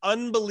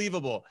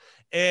unbelievable.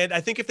 And I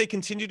think if they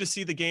continue to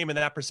see the game in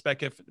that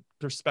perspective,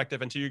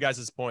 and to you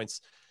guys' points,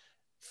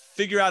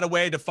 figure out a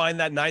way to find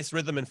that nice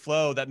rhythm and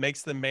flow that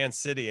makes them Man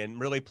City and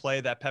really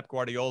play that Pep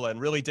Guardiola and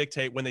really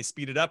dictate when they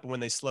speed it up and when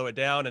they slow it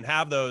down, and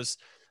have those,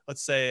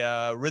 let's say,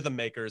 rhythm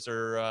makers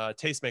or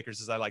taste makers,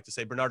 as I like to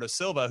say, Bernardo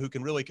Silva, who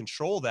can really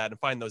control that and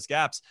find those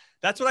gaps.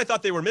 That's what I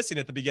thought they were missing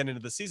at the beginning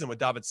of the season with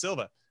David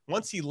Silva.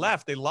 Once he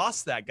left, they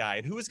lost that guy.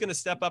 And who is going to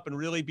step up and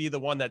really be the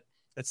one that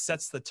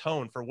sets the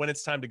tone for when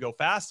it's time to go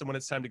fast and when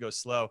it's time to go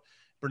slow?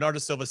 Bernardo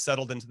Silva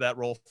settled into that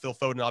role. Phil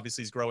Foden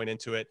obviously is growing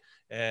into it.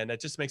 And it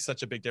just makes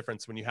such a big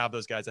difference when you have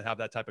those guys that have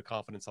that type of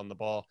confidence on the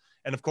ball.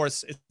 And of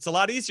course, it's a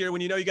lot easier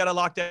when you know you got a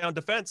lockdown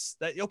defense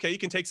that, okay, you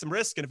can take some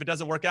risk. And if it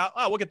doesn't work out,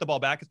 we'll get the ball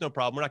back. It's no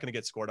problem. We're not going to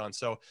get scored on.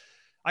 So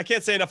I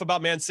can't say enough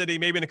about Man City.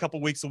 Maybe in a couple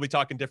of weeks, we'll be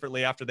talking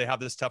differently after they have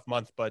this tough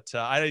month, but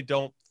I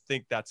don't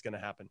think that's going to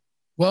happen.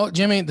 Well,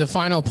 Jimmy, the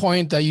final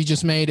point that you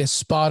just made is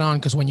spot on,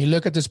 because when you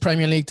look at this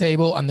Premier League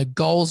table and the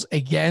goals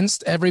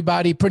against,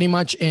 everybody pretty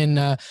much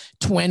in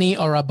 20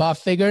 or above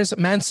figures.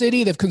 Man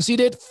City, they've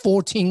conceded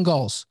 14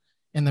 goals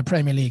in the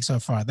Premier League so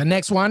far. The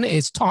next one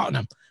is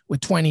Tottenham with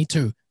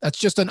 22. That's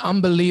just an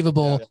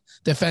unbelievable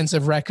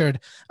defensive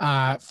record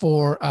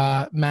for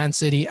Man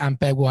City and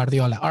Pep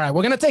Guardiola. All right,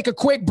 we're going to take a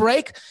quick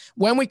break.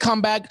 When we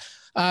come back,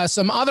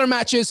 some other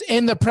matches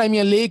in the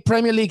Premier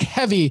League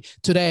heavy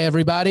today,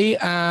 everybody.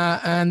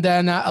 And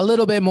then a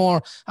little bit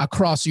more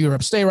across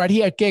Europe. Stay right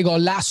here. Que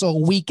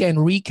Golazo Weekend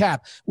Recap.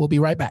 We'll be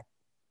right back.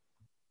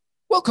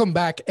 Welcome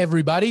back,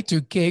 everybody,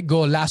 to Que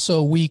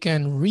Golazo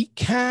Weekend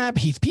Recap.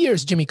 Heath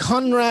Pierce, Jimmy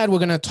Conrad. We're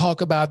going to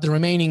talk about the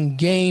remaining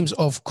games.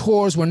 Of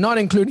course, we're not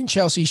including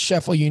Chelsea,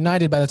 Sheffield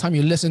United. By the time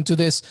you listen to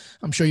this,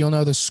 I'm sure you'll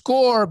know the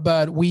score,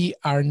 but we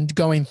are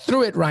going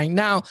through it right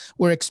now.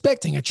 We're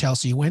expecting a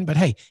Chelsea win, but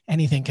hey,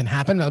 anything can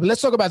happen. But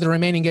let's talk about the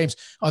remaining games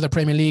of the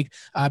Premier League,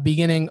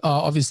 beginning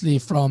obviously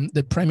from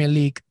the Premier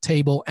League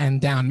table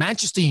and down.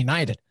 Manchester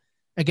United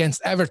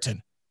against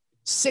Everton.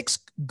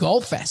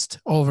 6-goal fest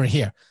over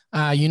here.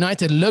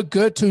 United looked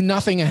good,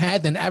 2-0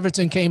 ahead. Then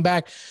Everton came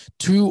back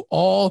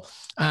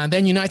 2-2.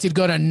 Then United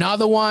got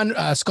another one.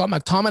 Scott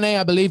McTominay,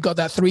 I believe, got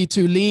that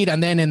 3-2 lead.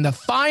 And then in the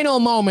final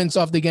moments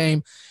of the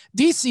game,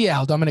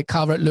 DCL, Dominic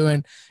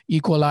Calvert-Lewin,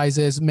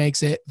 equalizes,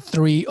 makes it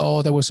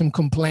 3-0. There were some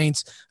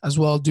complaints as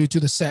well due to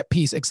the set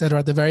piece, etc.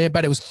 at the very end,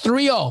 but it was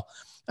 3-0.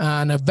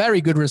 And a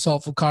very good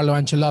result for Carlo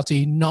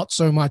Ancelotti, not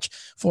so much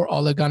for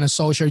Ole Gunnar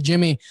Solskjaer.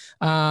 Jimmy,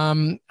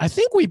 I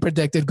think we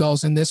predicted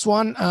goals in this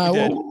one.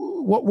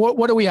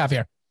 What do we have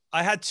here?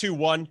 I had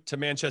 2-1 to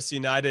Manchester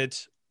United.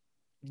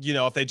 You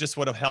know, if they just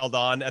would have held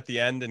on at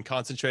the end and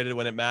concentrated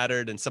when it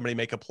mattered and somebody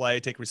make a play,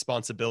 take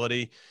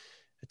responsibility.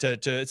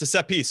 It's a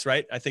set piece,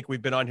 right? I think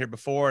we've been on here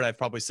before, and I've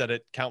probably said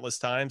it countless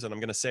times, and I'm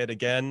going to say it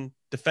again.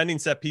 Defending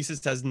set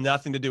pieces has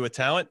nothing to do with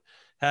talent,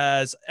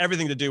 has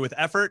everything to do with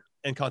effort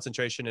and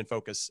concentration and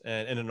focus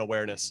and an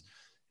awareness.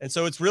 And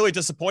so it's really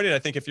disappointing, I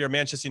think, if you're a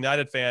Manchester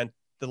United fan,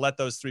 to let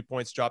those 3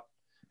 points drop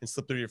and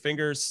slip through your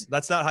fingers.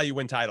 That's not how you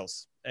win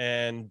titles.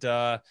 And,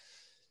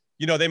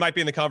 they might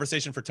be in the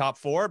conversation for top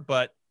 4,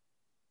 but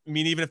I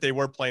mean, even if they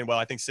were playing well,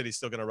 I think City's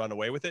still going to run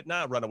away with it.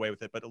 Not run away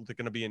with it, but they're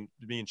going to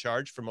be in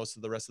charge for most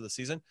of the rest of the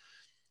season.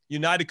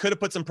 United could have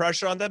put some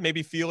pressure on them,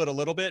 maybe feel it a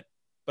little bit,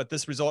 but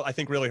this result, I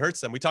think, really hurts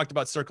them. We talked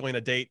about circling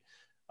a date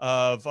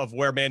of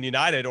where Man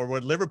United or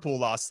where Liverpool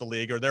lost the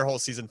league or their whole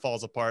season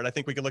falls apart. I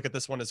think we could look at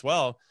this one as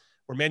well,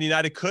 where Man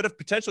United could have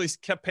potentially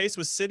kept pace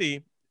with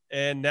City.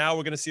 And now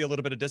we're going to see a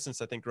little bit of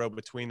distance, I think, grow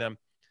between them.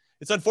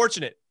 It's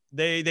unfortunate.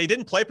 They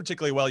didn't play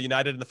particularly well,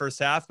 United, in the first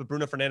half, but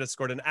Bruno Fernandes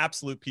scored an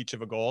absolute peach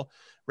of a goal.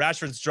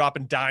 Rashford's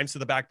dropping dimes to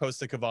the back post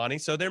to Cavani.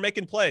 So they're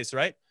making plays,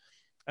 right?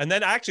 And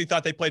then I actually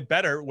thought they played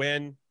better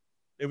when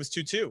it was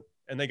 2-2.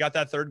 And they got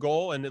that third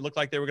goal, and it looked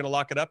like they were going to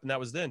lock it up, and that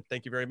was then.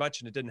 Thank you very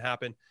much, and it didn't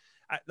happen.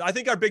 I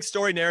think our big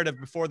story narrative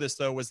before this,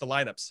 though, was the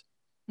lineups.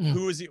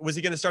 Who was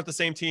he going to start the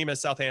same team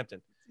as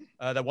Southampton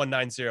that won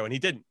 9-0? And he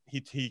didn't.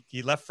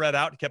 He left Fred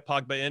out. He kept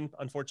Pogba in.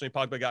 Unfortunately,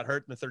 Pogba got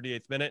hurt in the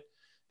 38th minute.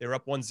 They were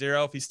up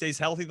 1-0. If he stays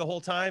healthy the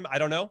whole time, I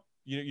don't know.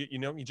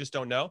 You just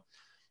don't know.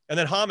 And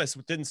then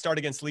Hamas didn't start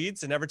against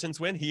Leeds and Everton's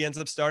win. He ends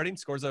up starting,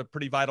 scores a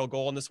pretty vital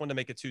goal in this one to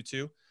make it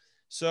 2-2.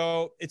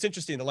 So it's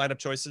interesting, the lineup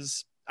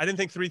choices. I didn't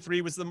think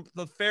 3-3 was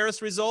the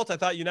fairest result. I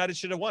thought United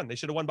should have won. They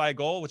should have won by a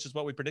goal, which is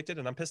what we predicted,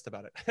 and I'm pissed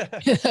about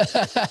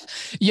it.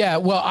 Yeah,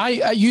 well,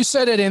 you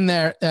said it in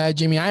there,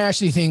 Jimmy. I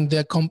actually think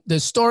the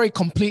story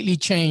completely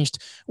changed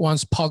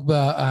once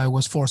Pogba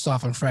was forced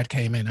off and Fred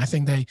came in. I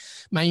think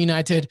Man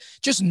United,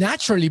 just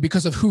naturally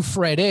because of who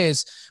Fred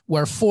is,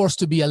 were forced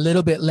to be a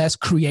little bit less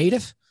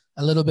creative,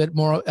 a little bit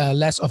more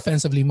less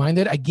offensively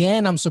minded.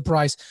 Again, I'm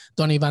surprised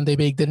Donny van de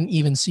Beek didn't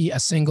even see a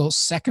single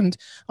second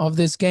of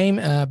this game.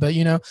 But,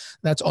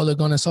 that's Ole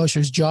Gunnar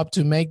Solskjaer's job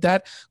to make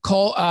that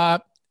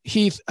call.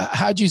 Heath,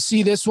 how'd you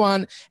see this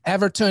one?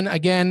 Everton,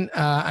 again,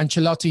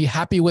 Ancelotti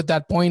happy with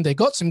that point. They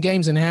got some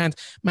games in hand.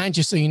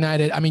 Manchester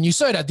United, I mean, you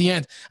saw it at the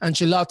end.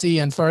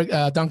 Ancelotti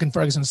and Duncan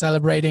Ferguson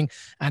celebrating,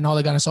 and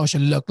Ole Gunnar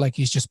Solskjaer looked like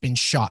he's just been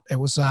shot. It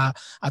was a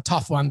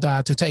tough one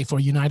to take for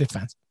United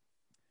fans.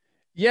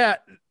 Yeah,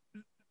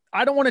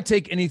 I don't want to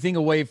take anything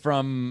away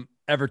from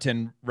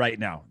Everton right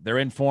now. They're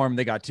in form.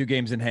 They got 2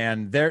 games in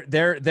hand.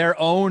 Their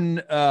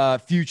own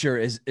future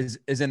is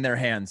in their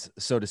hands,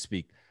 so to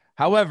speak.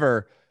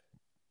 However,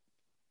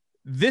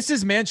 this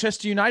is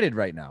Manchester United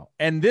right now,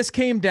 and this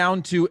came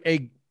down to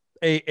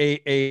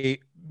a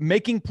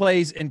making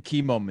plays in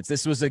key moments.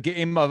 This was a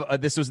game of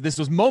this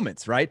was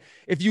moments, right?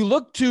 If you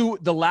look to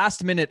the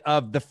last minute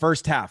of the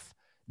first half,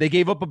 they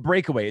gave up a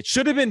breakaway. It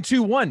should have been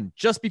 2-1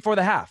 just before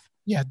the half.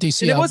 Yeah,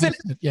 DC. And it wasn't.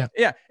 Yeah,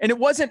 and it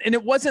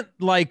wasn't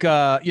like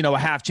a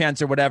half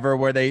chance or whatever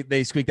where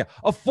they squeaked out.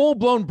 A full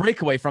blown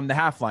breakaway from the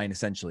half line,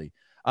 essentially.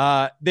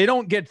 They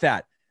don't get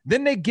that.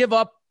 Then they give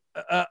up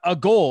a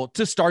goal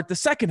to start the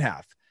second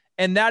half,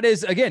 and that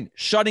is again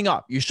shutting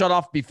up. You shut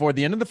off before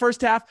the end of the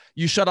first half.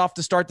 You shut off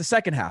to start the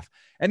second half,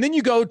 and then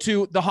you go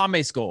to the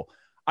James goal.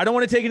 I don't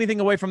want to take anything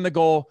away from the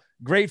goal.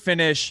 Great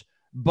finish,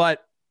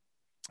 but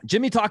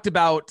Jimmy talked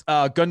about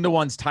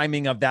Gundogan's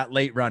timing of that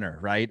late runner,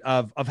 right?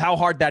 Of how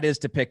hard that is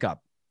to pick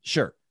up.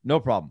 Sure, no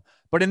problem.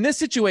 But in this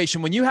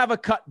situation, when you have a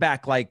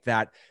cutback like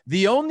that,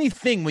 the only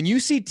thing, when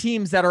you see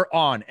teams that are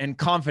on and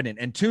confident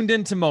and tuned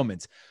into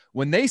moments,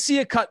 when they see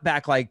a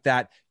cutback like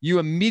that, you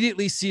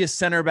immediately see a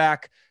center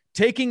back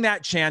taking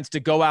that chance to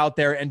go out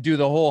there and do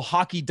the whole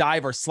hockey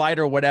dive or slide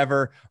or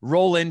whatever,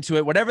 roll into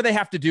it, whatever they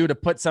have to do to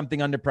put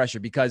something under pressure,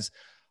 because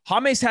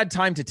James had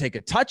time to take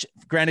a touch.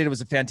 Granted, it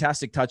was a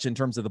fantastic touch in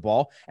terms of the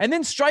ball, and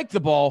then strike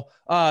the ball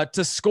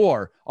to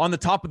score on the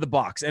top of the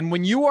box. And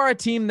when you are a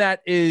team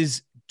that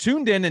is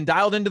tuned in and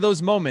dialed into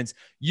those moments,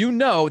 you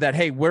know that,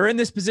 hey, we're in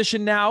this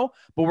position now,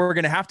 but we're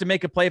going to have to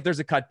make a play if there's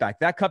a cutback.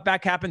 That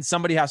cutback happens,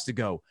 somebody has to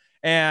go.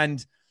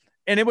 And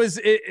it was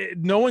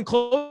no one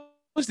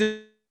closed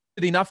it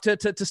enough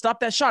to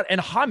stop that shot.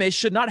 And James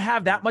should not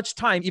have that much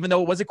time, even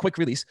though it was a quick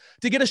release,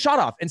 to get a shot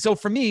off. And so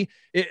for me,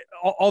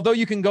 although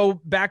you can go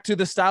back to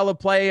the style of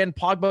play and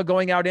Pogba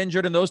going out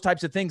injured and those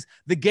types of things,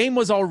 the game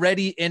was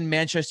already in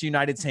Manchester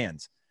United's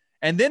hands.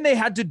 And then they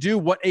had to do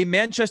what a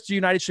Manchester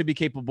United should be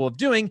capable of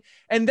doing,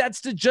 and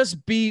that's to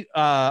just be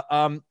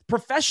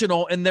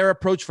professional in their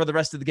approach for the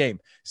rest of the game.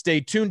 Stay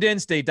tuned in,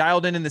 stay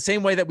dialed in the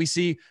same way that we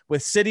see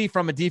with City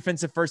from a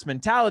defensive first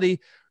mentality.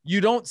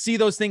 You don't see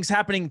those things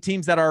happening in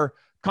teams that are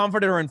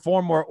confident or in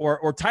form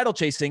or title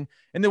chasing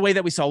in the way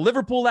that we saw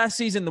Liverpool last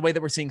season, the way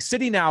that we're seeing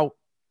City now.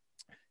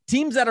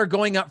 Teams that are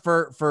going up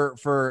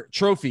for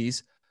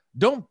trophies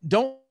don't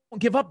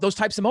give up those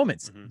types of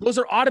moments. Mm-hmm. Those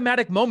are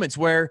automatic moments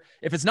where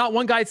if it's not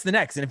one guy, it's the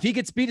next. And if he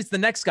gets beat, it's the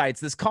next guy. It's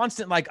this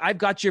constant, like, I've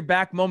got your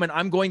back moment.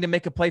 I'm going to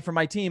make a play for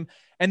my team.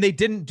 And they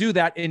didn't do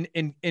that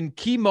in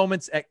key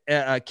moments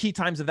at key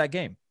times of that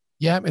game.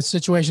 Yeah, it's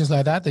situations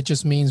like that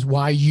just means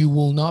why you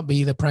will not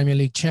be the Premier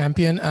League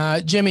champion.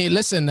 Jimmy,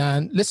 listen,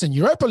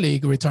 Europa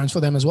League returns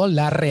for them as well. Real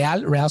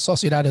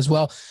Sociedad as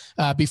well.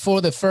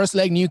 Before the first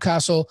leg,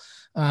 Newcastle.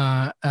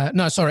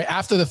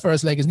 After the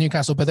first leg is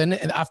Newcastle, but then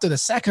after the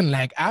second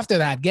leg, after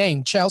that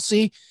game,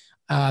 Chelsea,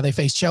 they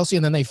face Chelsea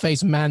and then they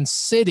face Man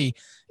City.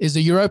 Is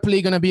the Europa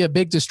League going to be a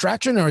big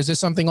distraction, or is this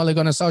something Ole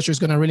Gunnar Solskjaer is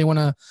going to really want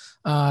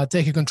to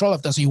take control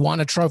of? Does he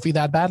want a trophy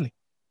that badly?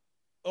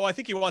 Oh, I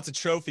think he wants a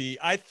trophy.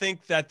 I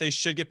think that they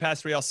should get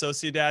past Real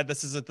Sociedad.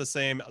 This isn't the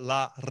same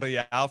La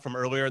Real from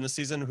earlier in the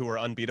season who were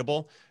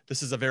unbeatable.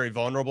 This is a very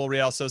vulnerable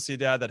Real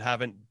Sociedad that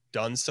haven't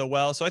done so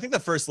well. So I think the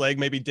first leg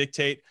maybe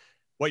dictate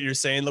what you're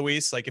saying,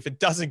 Luis. Like if it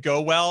doesn't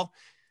go well,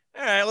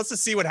 all right, let's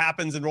just see what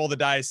happens and roll the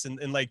dice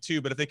in leg 2.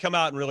 But if they come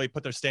out and really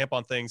put their stamp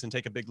on things and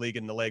take a big league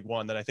in the leg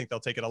 1, then I think they'll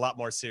take it a lot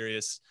more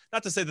serious.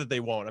 Not to say that they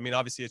won't. I mean,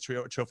 obviously a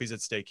trophy's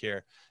at stake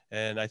here,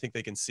 and I think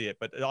they can see it.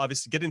 But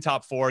obviously getting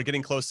top 4,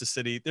 getting close to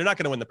City, they're not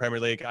going to win the Premier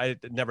League. I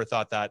never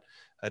thought that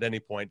at any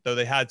point, though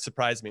they had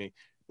surprised me.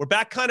 We're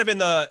back kind of in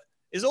the,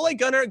 is Ole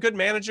Gunnar a good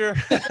manager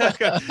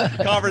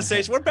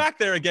conversation? We're back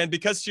there again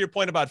because to your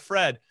point about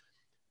Fred,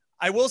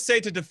 I will say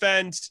to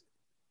defend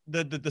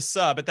the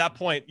sub at that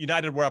point,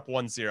 United were up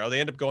 1-0. They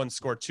end up going and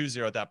score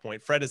 2-0 at that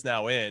point. Fred is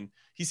now in.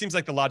 He seems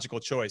like the logical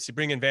choice. You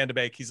bring in Van de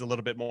Beek. He's a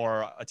little bit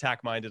more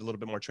attack minded, a little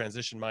bit more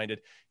transition minded.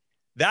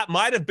 That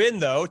might have been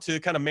though, to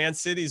kind of Man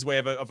City's way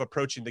of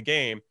approaching the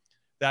game,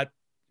 that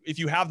if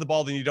you have the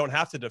ball, then you don't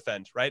have to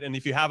defend. Right. And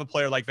if you have a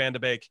player like Van de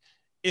Beek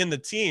in the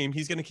team,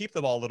 he's going to keep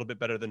the ball a little bit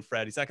better than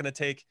Fred. He's not going to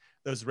take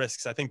those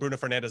risks. I think Bruno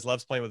Fernandes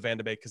loves playing with Van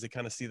de Beek because they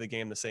kind of see the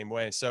game the same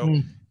way. So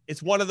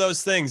it's one of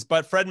those things,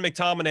 but Fred and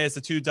McTominay as the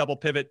 2 double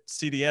pivot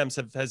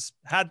CDMs has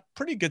had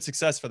pretty good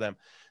success for them.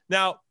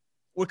 Now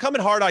we're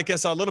coming hard, I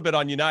guess, a little bit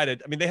on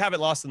United. I mean, they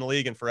haven't lost in the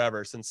league in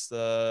forever since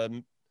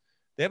they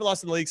haven't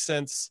lost in the league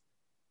since,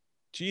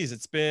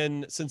 it's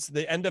been since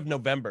the end of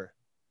November.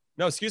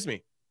 No, excuse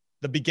me.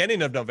 The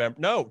beginning of November.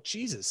 No,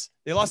 Jesus.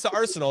 They lost to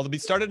Arsenal. They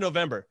started in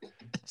November.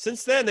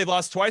 Since then, they've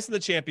lost twice in the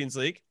Champions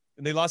League.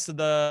 And they lost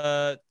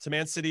to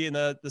Man City in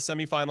the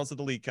semifinals of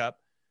the League Cup.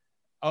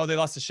 Oh, they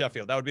lost to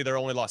Sheffield. That would be their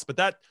only loss. But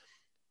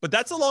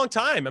that's a long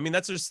time. I mean,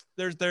 that's just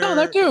they're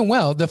doing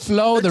well. The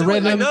flow, the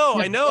rhythm.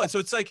 I know. And so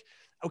it's like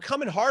I'm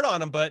coming hard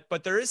on them, but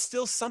there is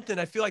still something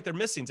I feel like they're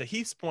missing. To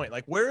Heath's point,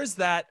 like where is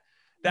that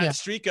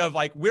streak of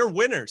like we're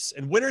winners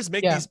and winners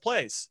make these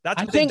plays?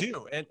 That's what they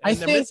do, and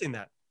they're missing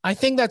that. I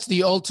think that's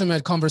the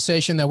ultimate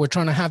conversation that we're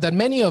trying to have, that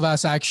many of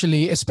us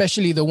actually,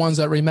 especially the ones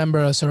that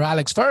remember Sir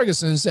Alex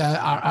Ferguson's,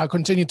 are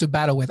continuing to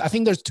battle with. I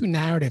think there's 2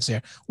 narratives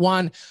here.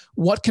 One,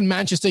 what can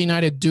Manchester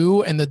United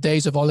do in the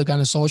days of Ole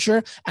Gunnar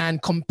Solskjaer?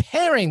 And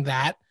comparing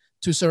that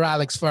to Sir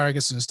Alex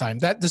Ferguson's time.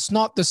 That's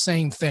not the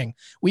same thing.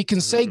 We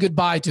can say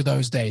goodbye to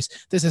those days.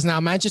 This is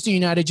now Manchester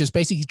United just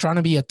basically trying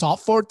to be a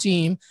top 4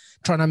 team,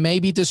 trying to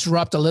maybe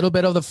disrupt a little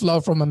bit of the flow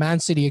from a Man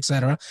City,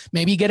 etc.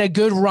 Maybe get a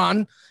good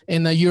run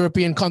in the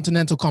European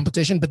continental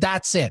competition, but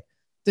that's it.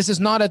 This is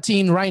not a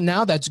team right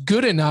now that's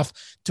good enough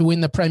to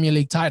win the Premier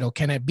League title.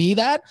 Can it be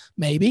that?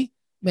 Maybe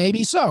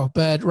so,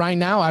 but right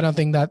now I don't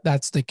think that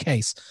that's the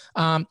case.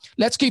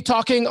 Let's keep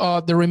talking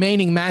the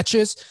remaining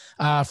matches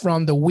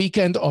from the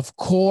weekend. Of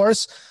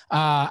course,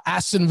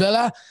 Aston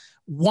Villa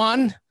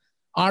 1,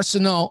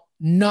 Arsenal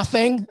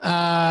nothing.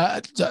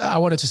 I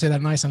wanted to say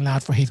that nice and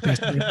loud for Heath.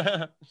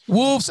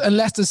 Wolves and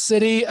Leicester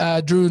City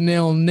drew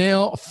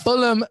 0-0.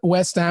 Fulham,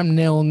 West Ham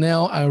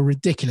 0-0. A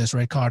ridiculous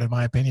red card in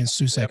my opinion.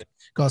 Susek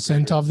got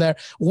sent off there.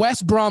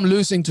 West Brom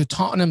losing to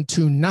Tottenham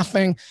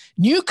 2-0.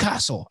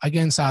 Newcastle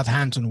against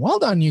Southampton. Well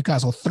done,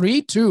 Newcastle.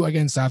 3-2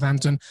 against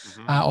Southampton.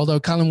 Although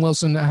Callum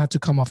Wilson had to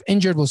come off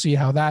injured. We'll see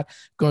how that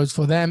goes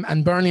for them.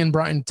 And Burnley and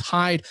Brighton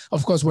tied.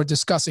 Of course, we're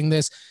discussing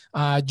this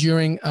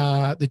during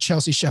the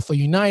Chelsea-Sheffield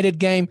United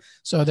game.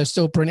 So they're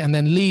still pretty. And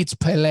then Leeds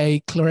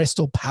play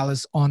Crystal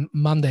Palace on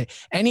Monday.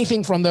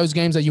 Anything from those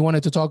games that you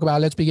wanted to talk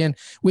about? Let's begin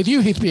with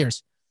you, Heath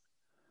Pierce.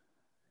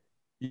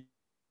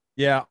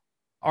 Yeah.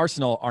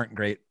 Arsenal aren't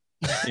great.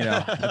 You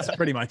know, that's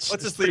pretty much.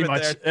 Let's just leave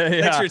it there.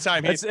 Thanks for your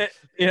time. It's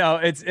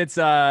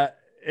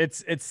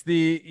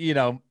the, you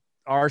know,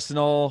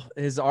 Arsenal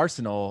is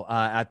Arsenal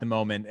at the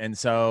moment. And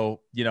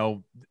so, you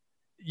know,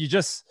 you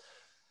just,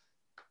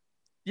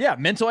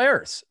 mental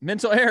errors.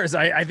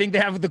 I think they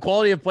have the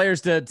quality of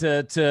players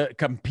to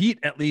compete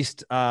at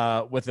least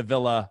with the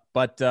Villa.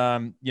 But,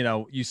 you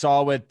know, you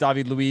saw with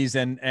David Luiz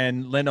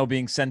and Leno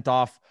being sent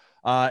off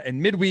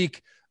in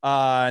midweek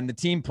and the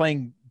team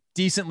playing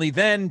decently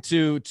then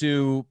to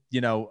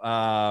you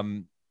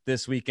know,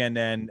 this weekend.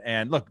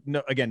 And look,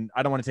 no, again,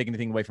 I don't want to take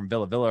anything away from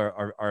Villa. Villa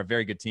are a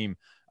very good team.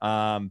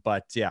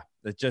 But yeah,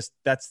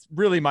 that's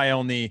really my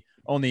only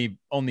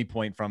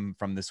point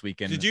from this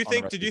weekend. Did you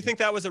think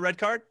that was a red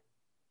card?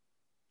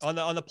 On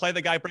the play,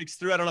 the guy breaks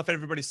through. I don't know if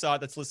everybody saw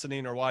it that's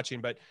listening or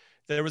watching, but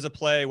there was a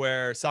play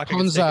where Saka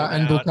Hansa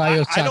and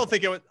Bukayo. I don't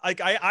think it was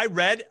like I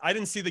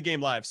didn't see the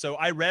game live, so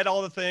I read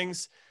all the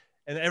things,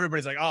 and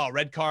everybody's like, "Oh,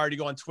 red card." You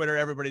go on Twitter,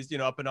 everybody's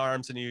up in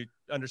arms, and you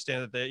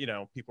understand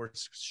that people are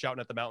shouting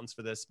at the mountains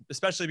for this,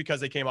 especially because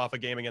they came off a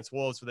game against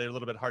Wolves where they're a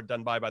little bit hard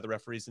done by the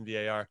referees in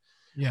VAR.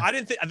 Yeah, I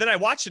didn't think. Then I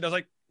watched it. I was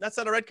like, "That's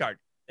not a red card."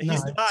 No,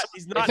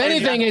 he's not. If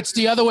anything, it's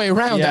the other way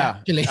around. Yeah,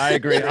 actually. I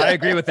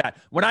agree with that.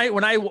 When I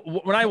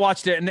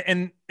watched it,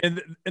 and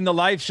in the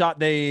live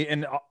shot,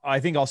 and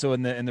I think also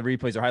in the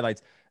replays or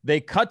highlights,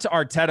 they cut to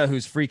Arteta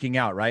who's freaking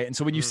out, right? And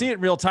so when you see it in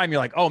real time, you're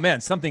like, oh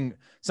man, something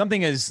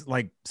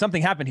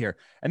happened here.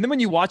 And then when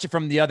you watch it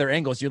from the other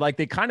angles, you're like,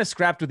 they kind of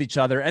scrapped with each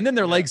other, and then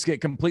their legs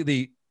get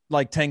completely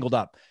like tangled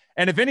up.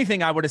 And if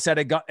anything, I would have said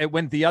it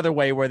went the other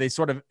way, where they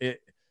sort of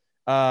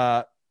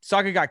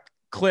Saka got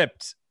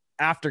clipped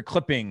after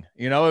clipping,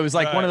 it was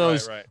like one of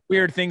those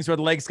weird things where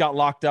the legs got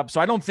locked up.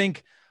 So I don't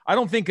think I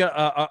don't think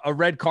a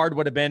red card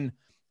would have been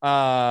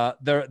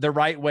the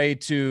right way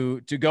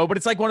to go. But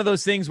it's like one of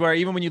those things where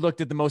even when you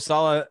looked at the Mo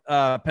Salah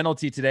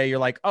penalty today, you're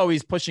like, oh,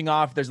 he's pushing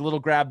off. There's a little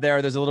grab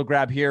there. There's a little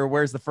grab here.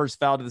 Where's the first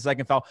foul to the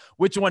second foul?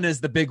 Which one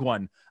is the big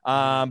one?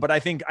 But I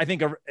think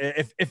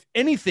if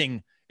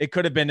anything, it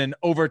could have been an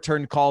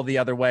overturned call the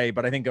other way.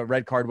 But I think a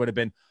red card would have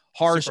been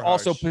harsh.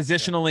 Also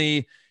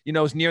positionally,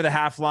 is near the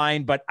half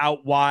line, but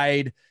out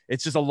wide.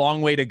 It's just a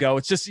long way to go.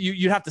 It's just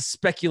you have to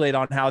speculate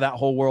on how that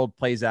whole world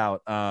plays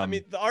out. I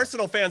mean, the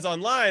Arsenal fans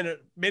online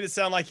made it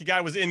sound like the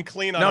guy was in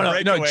clean on a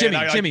breakaway.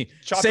 No, Jimmy,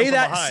 say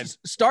that.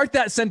 Start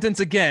that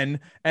sentence again,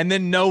 and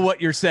then know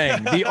what you're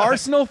saying. The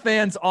Arsenal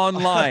fans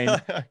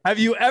online. Have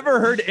you ever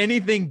heard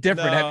anything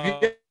different? No.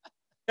 Have you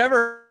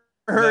ever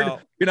heard,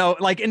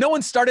 and no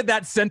one started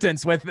that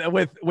sentence with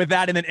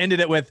that and then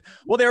ended it with,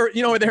 well, they're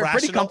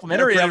pretty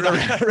complimentary.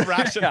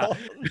 Rational.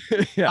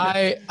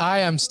 Yeah. I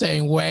am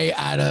staying way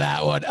out of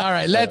that one. All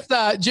right, let's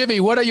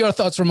Jimmy, what are your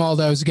thoughts from all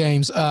those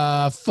games?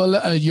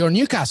 Your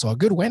Newcastle, a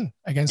good win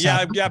against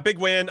big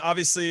win.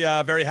 Obviously,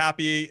 very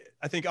happy.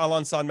 I think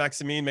Allan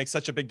Saint-Maximin makes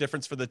such a big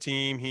difference for the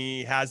team.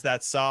 He has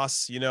that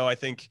sauce, I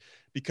think,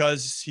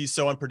 because he's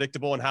so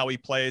unpredictable in how he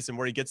plays and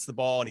where he gets the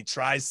ball and he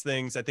tries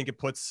things. I think it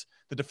puts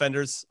the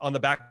defenders on the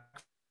back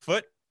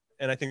foot.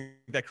 And I think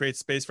that creates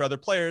space for other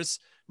players,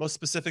 most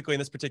specifically in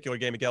this particular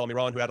game, Miguel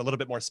Almiron, who had a little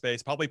bit more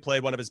space, probably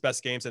played one of his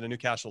best games in a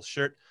Newcastle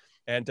shirt.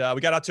 And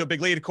we got out to a big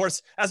lead. Of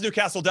course, as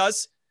Newcastle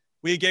does,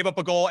 we gave up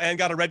a goal and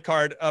got a red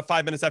card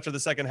 5 minutes after the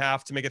second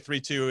half to make it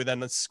 3-2, and then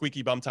the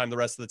squeaky bum time the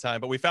rest of the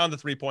time. But we found the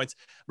 3 points.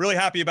 Really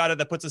happy about it.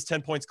 That puts us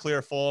 10 points clear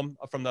of Fulham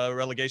from the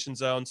relegation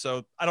zone.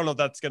 So I don't know if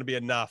that's going to be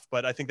enough,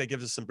 but I think that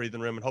gives us some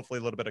breathing room and hopefully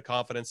a little bit of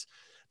confidence.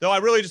 Though I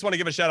really just want to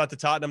give a shout out to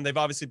Tottenham. They've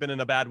obviously been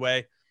in a bad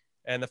way.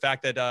 And the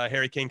fact that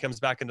Harry Kane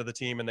comes back into the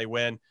team and they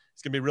win,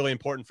 it's going to be really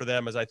important for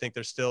them, as I think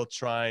they're still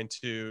trying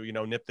to,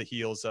 nip the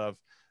heels of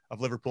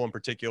Liverpool in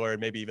particular, and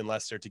maybe even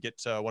Leicester to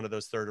get one of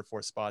those third or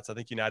fourth spots. I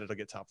think United will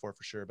get top four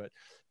for sure.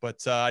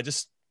 But I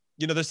just,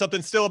 there's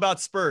something still about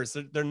Spurs.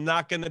 They're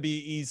not going to be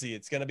easy.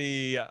 It's going to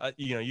be,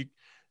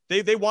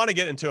 they want to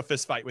get into a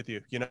fist fight with you,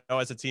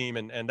 as a team.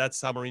 And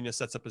that's how Mourinho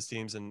sets up his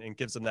teams and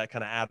gives them that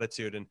kind of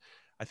attitude. And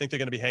I think they're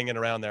going to be hanging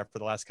around there for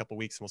the last couple of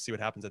weeks, and we'll see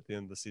what happens at the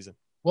end of the season.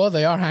 Well,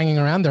 they are hanging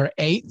around. They're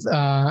eighth,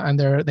 and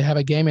they have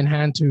a game in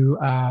hand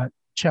to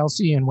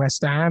Chelsea and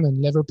West Ham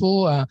and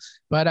Liverpool.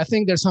 But I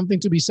think there's something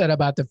to be said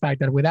about the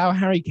fact that without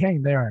Harry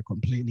Kane, they are a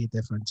completely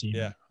different team.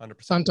 Yeah,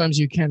 100%. Sometimes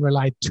you can't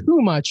rely too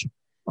much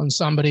on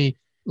somebody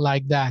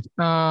like that.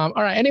 All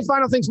right. Any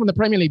final things from the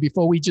Premier League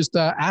before we just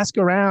ask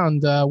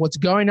around what's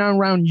going on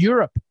around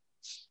Europe?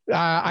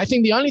 I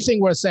think the only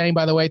thing we're saying,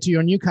 by the way, to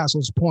your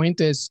Newcastle's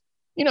point is,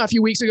 a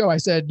few weeks ago I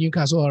said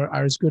Newcastle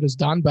are as good as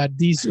done, but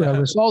these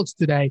results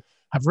today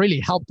have really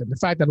helped them. The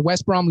fact that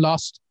West Brom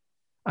lost,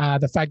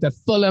 the fact that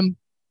Fulham,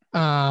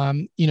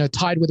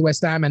 tied with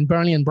West Ham, and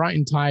Burnley and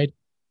Brighton tied,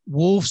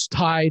 Wolves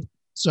tied.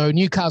 So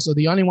Newcastle,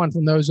 the only one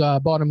from those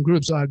bottom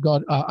groups,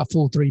 got a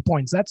full 3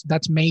 points.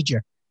 That's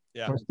major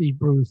for Steve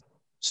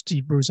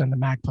Bruce and the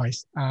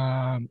Magpies.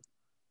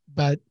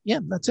 But yeah,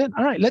 that's it.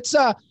 All right, let's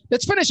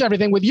finish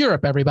everything with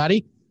Europe,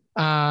 everybody.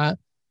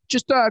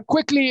 Just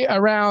quickly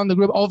around the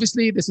group.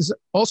 Obviously, this is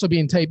also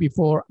being taped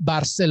before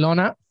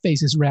Barcelona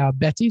faces Real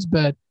Betis,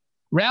 but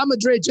Real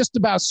Madrid just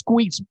about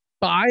squeaks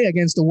by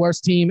against the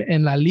worst team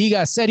in La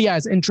Liga. Serie A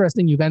is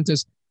interesting.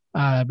 Juventus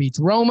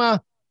beats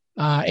Roma.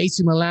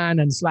 AC Milan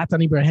and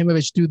Zlatan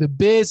Ibrahimovic do the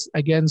biz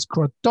against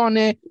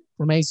Crotone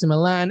from AC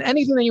Milan.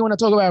 Anything that you want to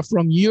talk about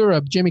from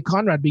Europe? Jimmy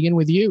Conrad, begin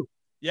with you.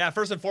 Yeah,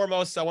 first and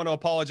foremost, I want to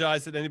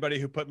apologize to anybody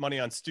who put money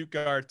on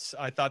Stuttgart.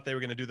 I thought they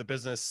were going to do the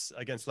business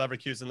against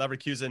Leverkusen.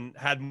 Leverkusen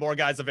had more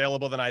guys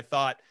available than I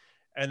thought,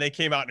 and they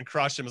came out and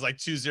crushed them. It was like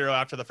 2-0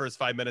 after the first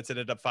 5 minutes. It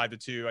ended up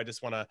 5-2. I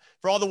just want to,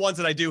 for all the ones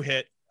that I do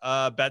hit,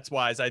 bets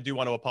wise, I do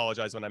want to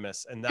apologize when I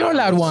miss. And you're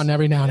allowed one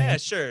every now and then.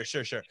 Yeah,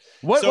 sure.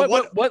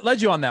 What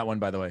led you on that one,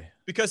 by the way?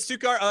 Because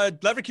Stuttgart,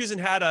 Leverkusen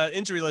had an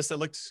injury list that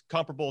looked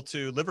comparable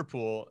to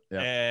Liverpool,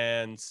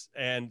 and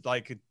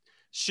like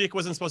Schick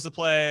wasn't supposed to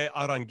play,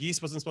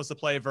 Aranguiz wasn't supposed to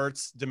play,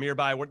 Wirtz,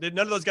 Demirbay, none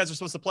of those guys were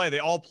supposed to play. They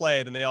all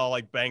played, and they all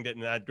banged it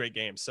and had great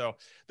games. So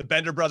the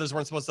Bender brothers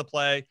weren't supposed to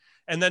play.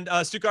 And then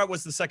Stuttgart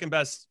was the second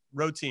best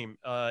road team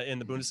in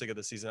the Bundesliga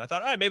this season. I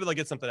thought, all right, maybe they'll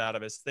get something out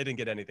of it. They didn't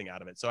get anything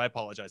out of it. So I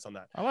apologize on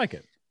that. I like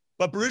it.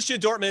 But Borussia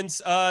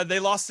Dortmund, they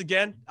lost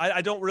again.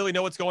 I don't really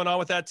know what's going on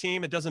with that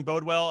team. It doesn't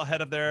bode well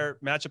ahead of their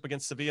matchup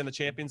against Sevilla in the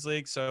Champions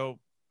League. So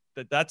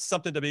that's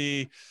something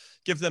to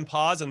give them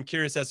pause. I'm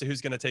curious as to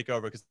who's going to take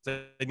over, because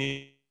they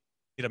need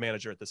a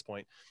manager at this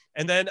point.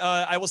 And then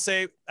I will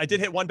say I did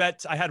hit one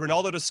bet. I had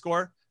Ronaldo to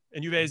score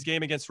in Juve's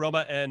game against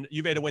Roma, and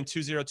Juve to win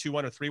 2-0,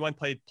 2-1, or 3-1,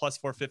 played plus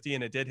 450,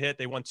 and it did hit.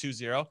 They won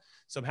 2-0.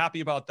 So I'm happy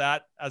about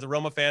that. As a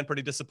Roma fan,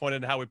 pretty disappointed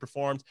in how we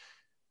performed.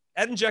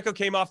 Edin Dzeko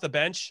came off the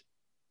bench.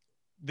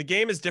 The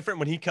game is different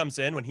when he comes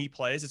in, when he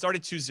plays. It's already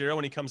 2-0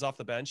 when he comes off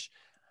the bench.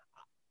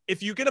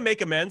 If you're going to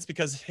make amends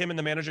because him and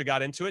the manager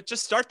got into it,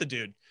 just start the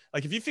dude.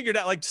 Like, if you figured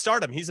out,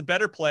 start him. He's a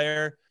better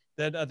player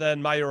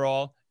than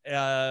Mayoral.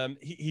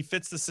 He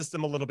fits the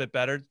system a little bit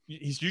better.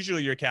 He's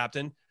usually your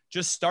captain.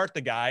 Just start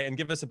the guy and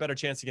give us a better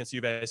chance against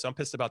Juve. So I'm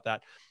pissed about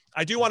that.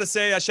 I do want to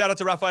say a shout out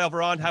to Rafael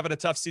Varane, having a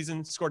tough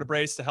season, scored a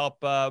brace to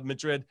help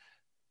Madrid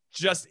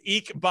just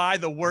eke by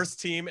the worst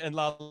team in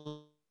La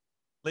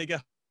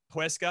Liga,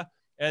 Huesca.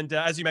 And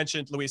as you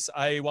mentioned, Luis,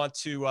 I want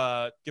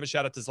to give a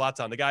shout out to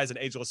Zlatan. The guy is an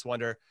ageless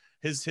wonder.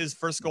 His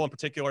first goal in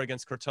particular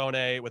against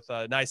Crotone with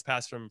a nice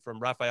pass from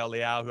Rafael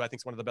Leao, who I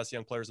think is one of the best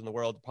young players in the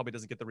world, probably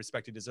doesn't get the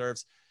respect he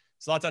deserves.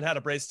 Zlatan had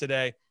a brace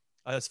today.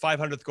 His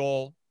 500th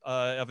goal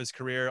of his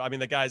career. I mean,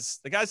 the guy's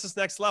just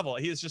next level.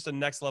 He is just a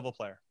next level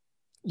player.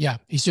 Yeah,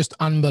 he's just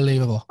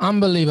unbelievable.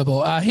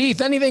 Unbelievable.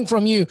 Heath, anything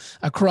from you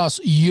across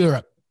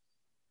Europe?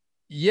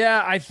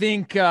 Yeah, I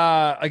think,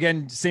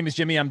 again, same as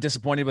Jimmy, I'm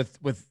disappointed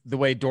with the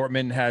way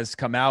Dortmund has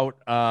come out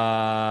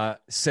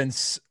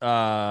since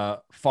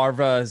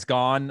Favre has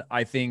gone.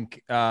 I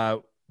think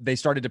they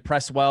started to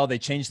press well. They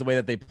changed the way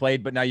that they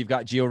played, but now you've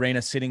got Gio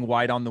Reyna sitting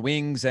wide on the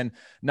wings and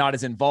not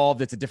as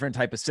involved. It's a different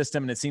type of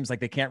system, and it seems like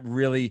they can't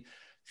really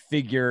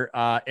figure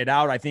it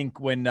out. I think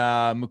when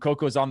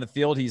Moukoko is on the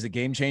field, he's a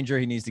game changer.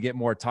 He needs to get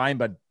more time,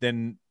 but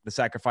then the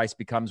sacrifice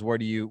becomes who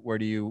do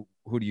you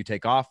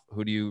take off?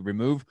 Who do you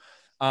remove?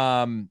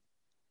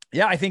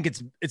 Yeah, I think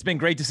it's been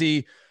great to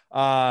see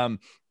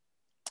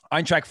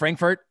Eintracht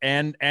Frankfurt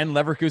and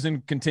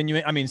Leverkusen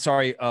continuing.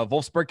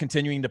 Wolfsburg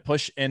continuing to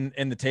push in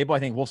the table. I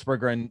think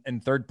Wolfsburg are in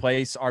third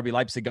place. RB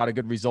Leipzig got a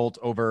good result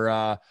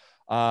over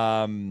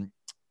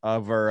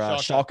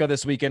Schalke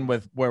this weekend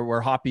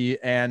where Hoppe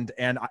and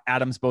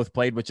Adams both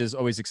played, which is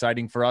always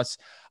exciting for us.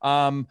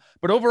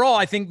 But overall,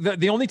 I think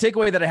the only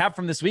takeaway that I have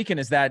from this weekend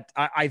is that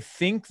I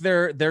think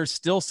there's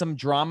still some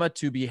drama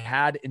to be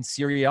had in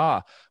Serie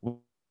A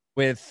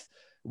with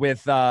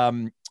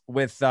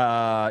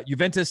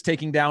Juventus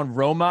taking down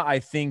Roma. I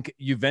think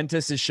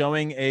Juventus is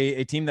showing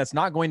a team that's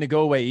not going to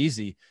go away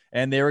easy,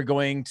 and they are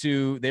going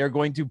to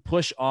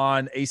push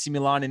on AC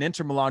Milan and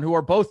Inter Milan, who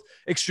are both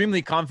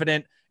extremely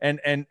confident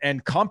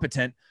and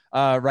competent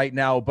right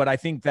now. But I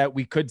think that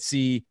we could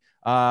see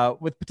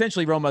with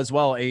potentially Roma as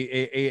well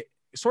a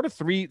sort of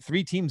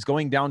three teams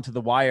going down to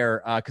the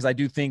wire, because I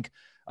do think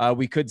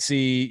we could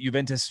see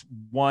Juventus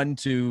 1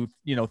 to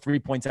 3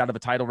 points out of a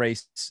title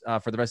race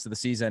for the rest of the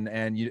season.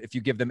 And if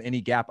you give them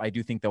any gap, I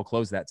do think they'll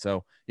close that.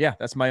 So yeah,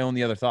 that's my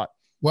only other thought.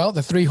 Well,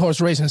 the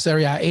 3-horse race in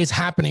Serie A is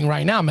happening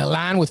right now.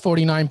 Milan with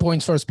 49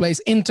 points, first place.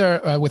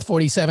 Inter with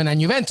 47, and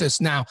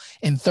Juventus now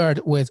in third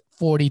with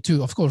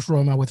 42. Of course,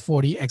 Roma with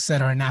 40,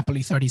 etc.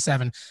 Napoli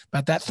 37.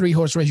 But that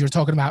 3-horse race you're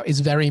talking about is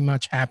very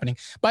much happening.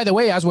 By the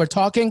way, as we're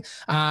talking,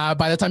 by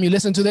the time you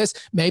listen to this,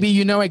 maybe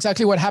you know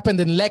exactly what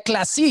happened in Le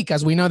Classique,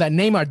 as we know that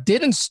Neymar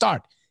didn't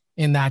start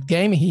in that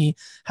game. He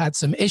had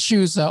some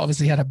issues.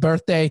 Obviously had a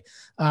birthday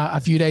a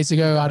few days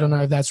ago. I don't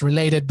know if that's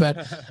related,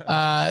 but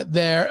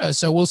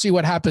so we'll see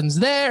what happens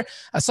there.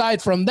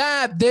 Aside from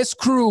that, this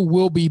crew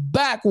will be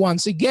back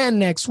once again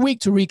next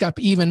week to recap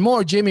even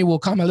more. Jimmy will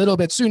come a little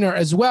bit sooner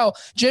as well.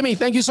 Jimmy,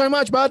 thank you so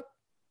much, bud.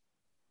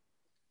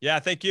 Yeah,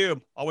 thank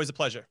you. Always a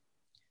pleasure.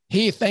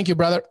 Heath, thank you,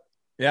 brother.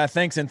 Yeah,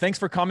 thanks. And thanks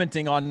for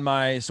commenting on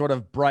my sort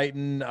of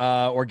Brighton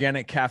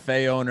organic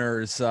cafe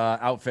owner's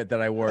outfit that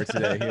I wore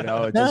today.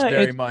 It's just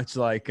very much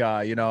like,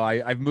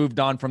 I've moved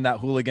on from that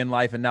hooligan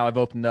life, and now I've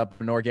opened up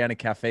an organic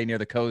cafe near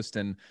the coast,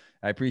 and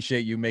I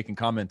appreciate you making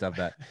comment of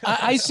that.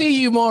 I see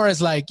you more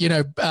as like,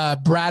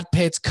 Brad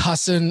Pitt's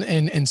cousin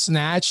in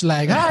Snatch.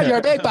 Like, you're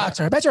a big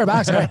boxer. I bet you're a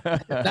boxer.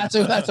 That's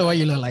the way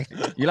you look like.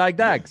 You like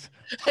dags.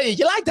 Hey,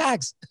 you like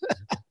dags.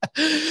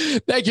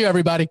 Thank you,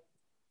 everybody.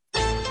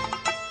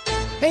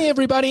 Hey,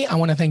 everybody. I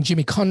want to thank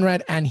Jimmy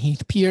Conrad and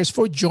Heath Pierce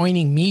for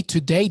joining me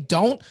today.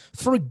 Don't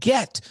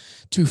forget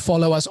to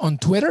follow us on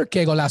Twitter,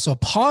 Que Golazo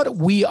Pod.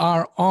 We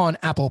are on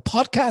Apple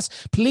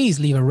Podcasts. Please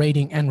leave a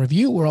rating and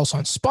review. We're also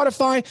on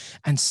Spotify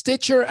and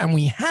Stitcher, and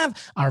we have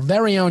our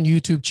very own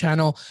YouTube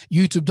channel,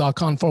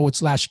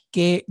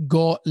 youtube.com/Que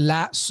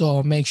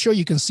Golazo. Make sure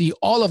you can see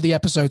all of the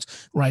episodes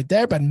right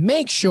there, but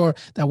make sure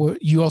that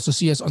you also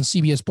see us on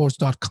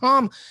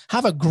cbsports.com.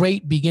 Have a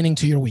great beginning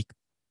to your week.